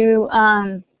sure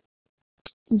to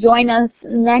join us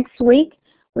next week.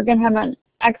 We're going to have an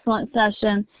excellent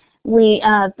session. We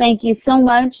thank you so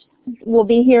much. We'll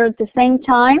be here at the same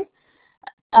time.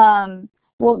 The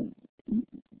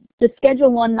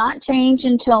schedule will not change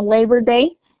until Labor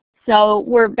Day. So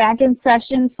we're back in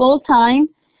session full time,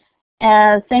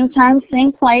 same time,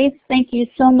 same place. Thank you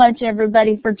so much,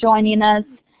 everybody, for joining us.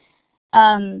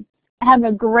 Have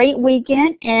a great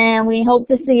weekend, and we hope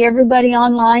to see everybody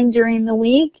online during the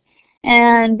week.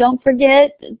 And don't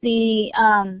forget the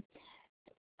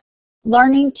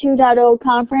Learning 2.0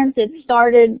 conference. It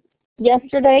started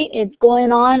yesterday. It's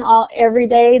going on every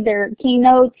day. There are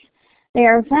keynotes. They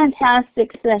are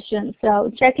fantastic sessions,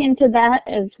 so check into that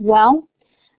as well.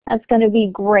 That's going to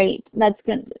be great.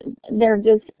 They're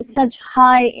just such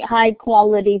high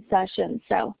quality sessions.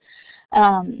 So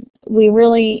we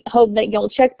really hope that you'll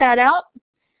check that out.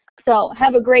 So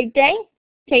have a great day.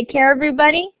 Take care,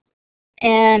 everybody,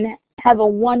 and have a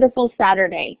wonderful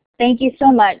Saturday. Thank you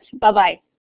so much. Bye-bye.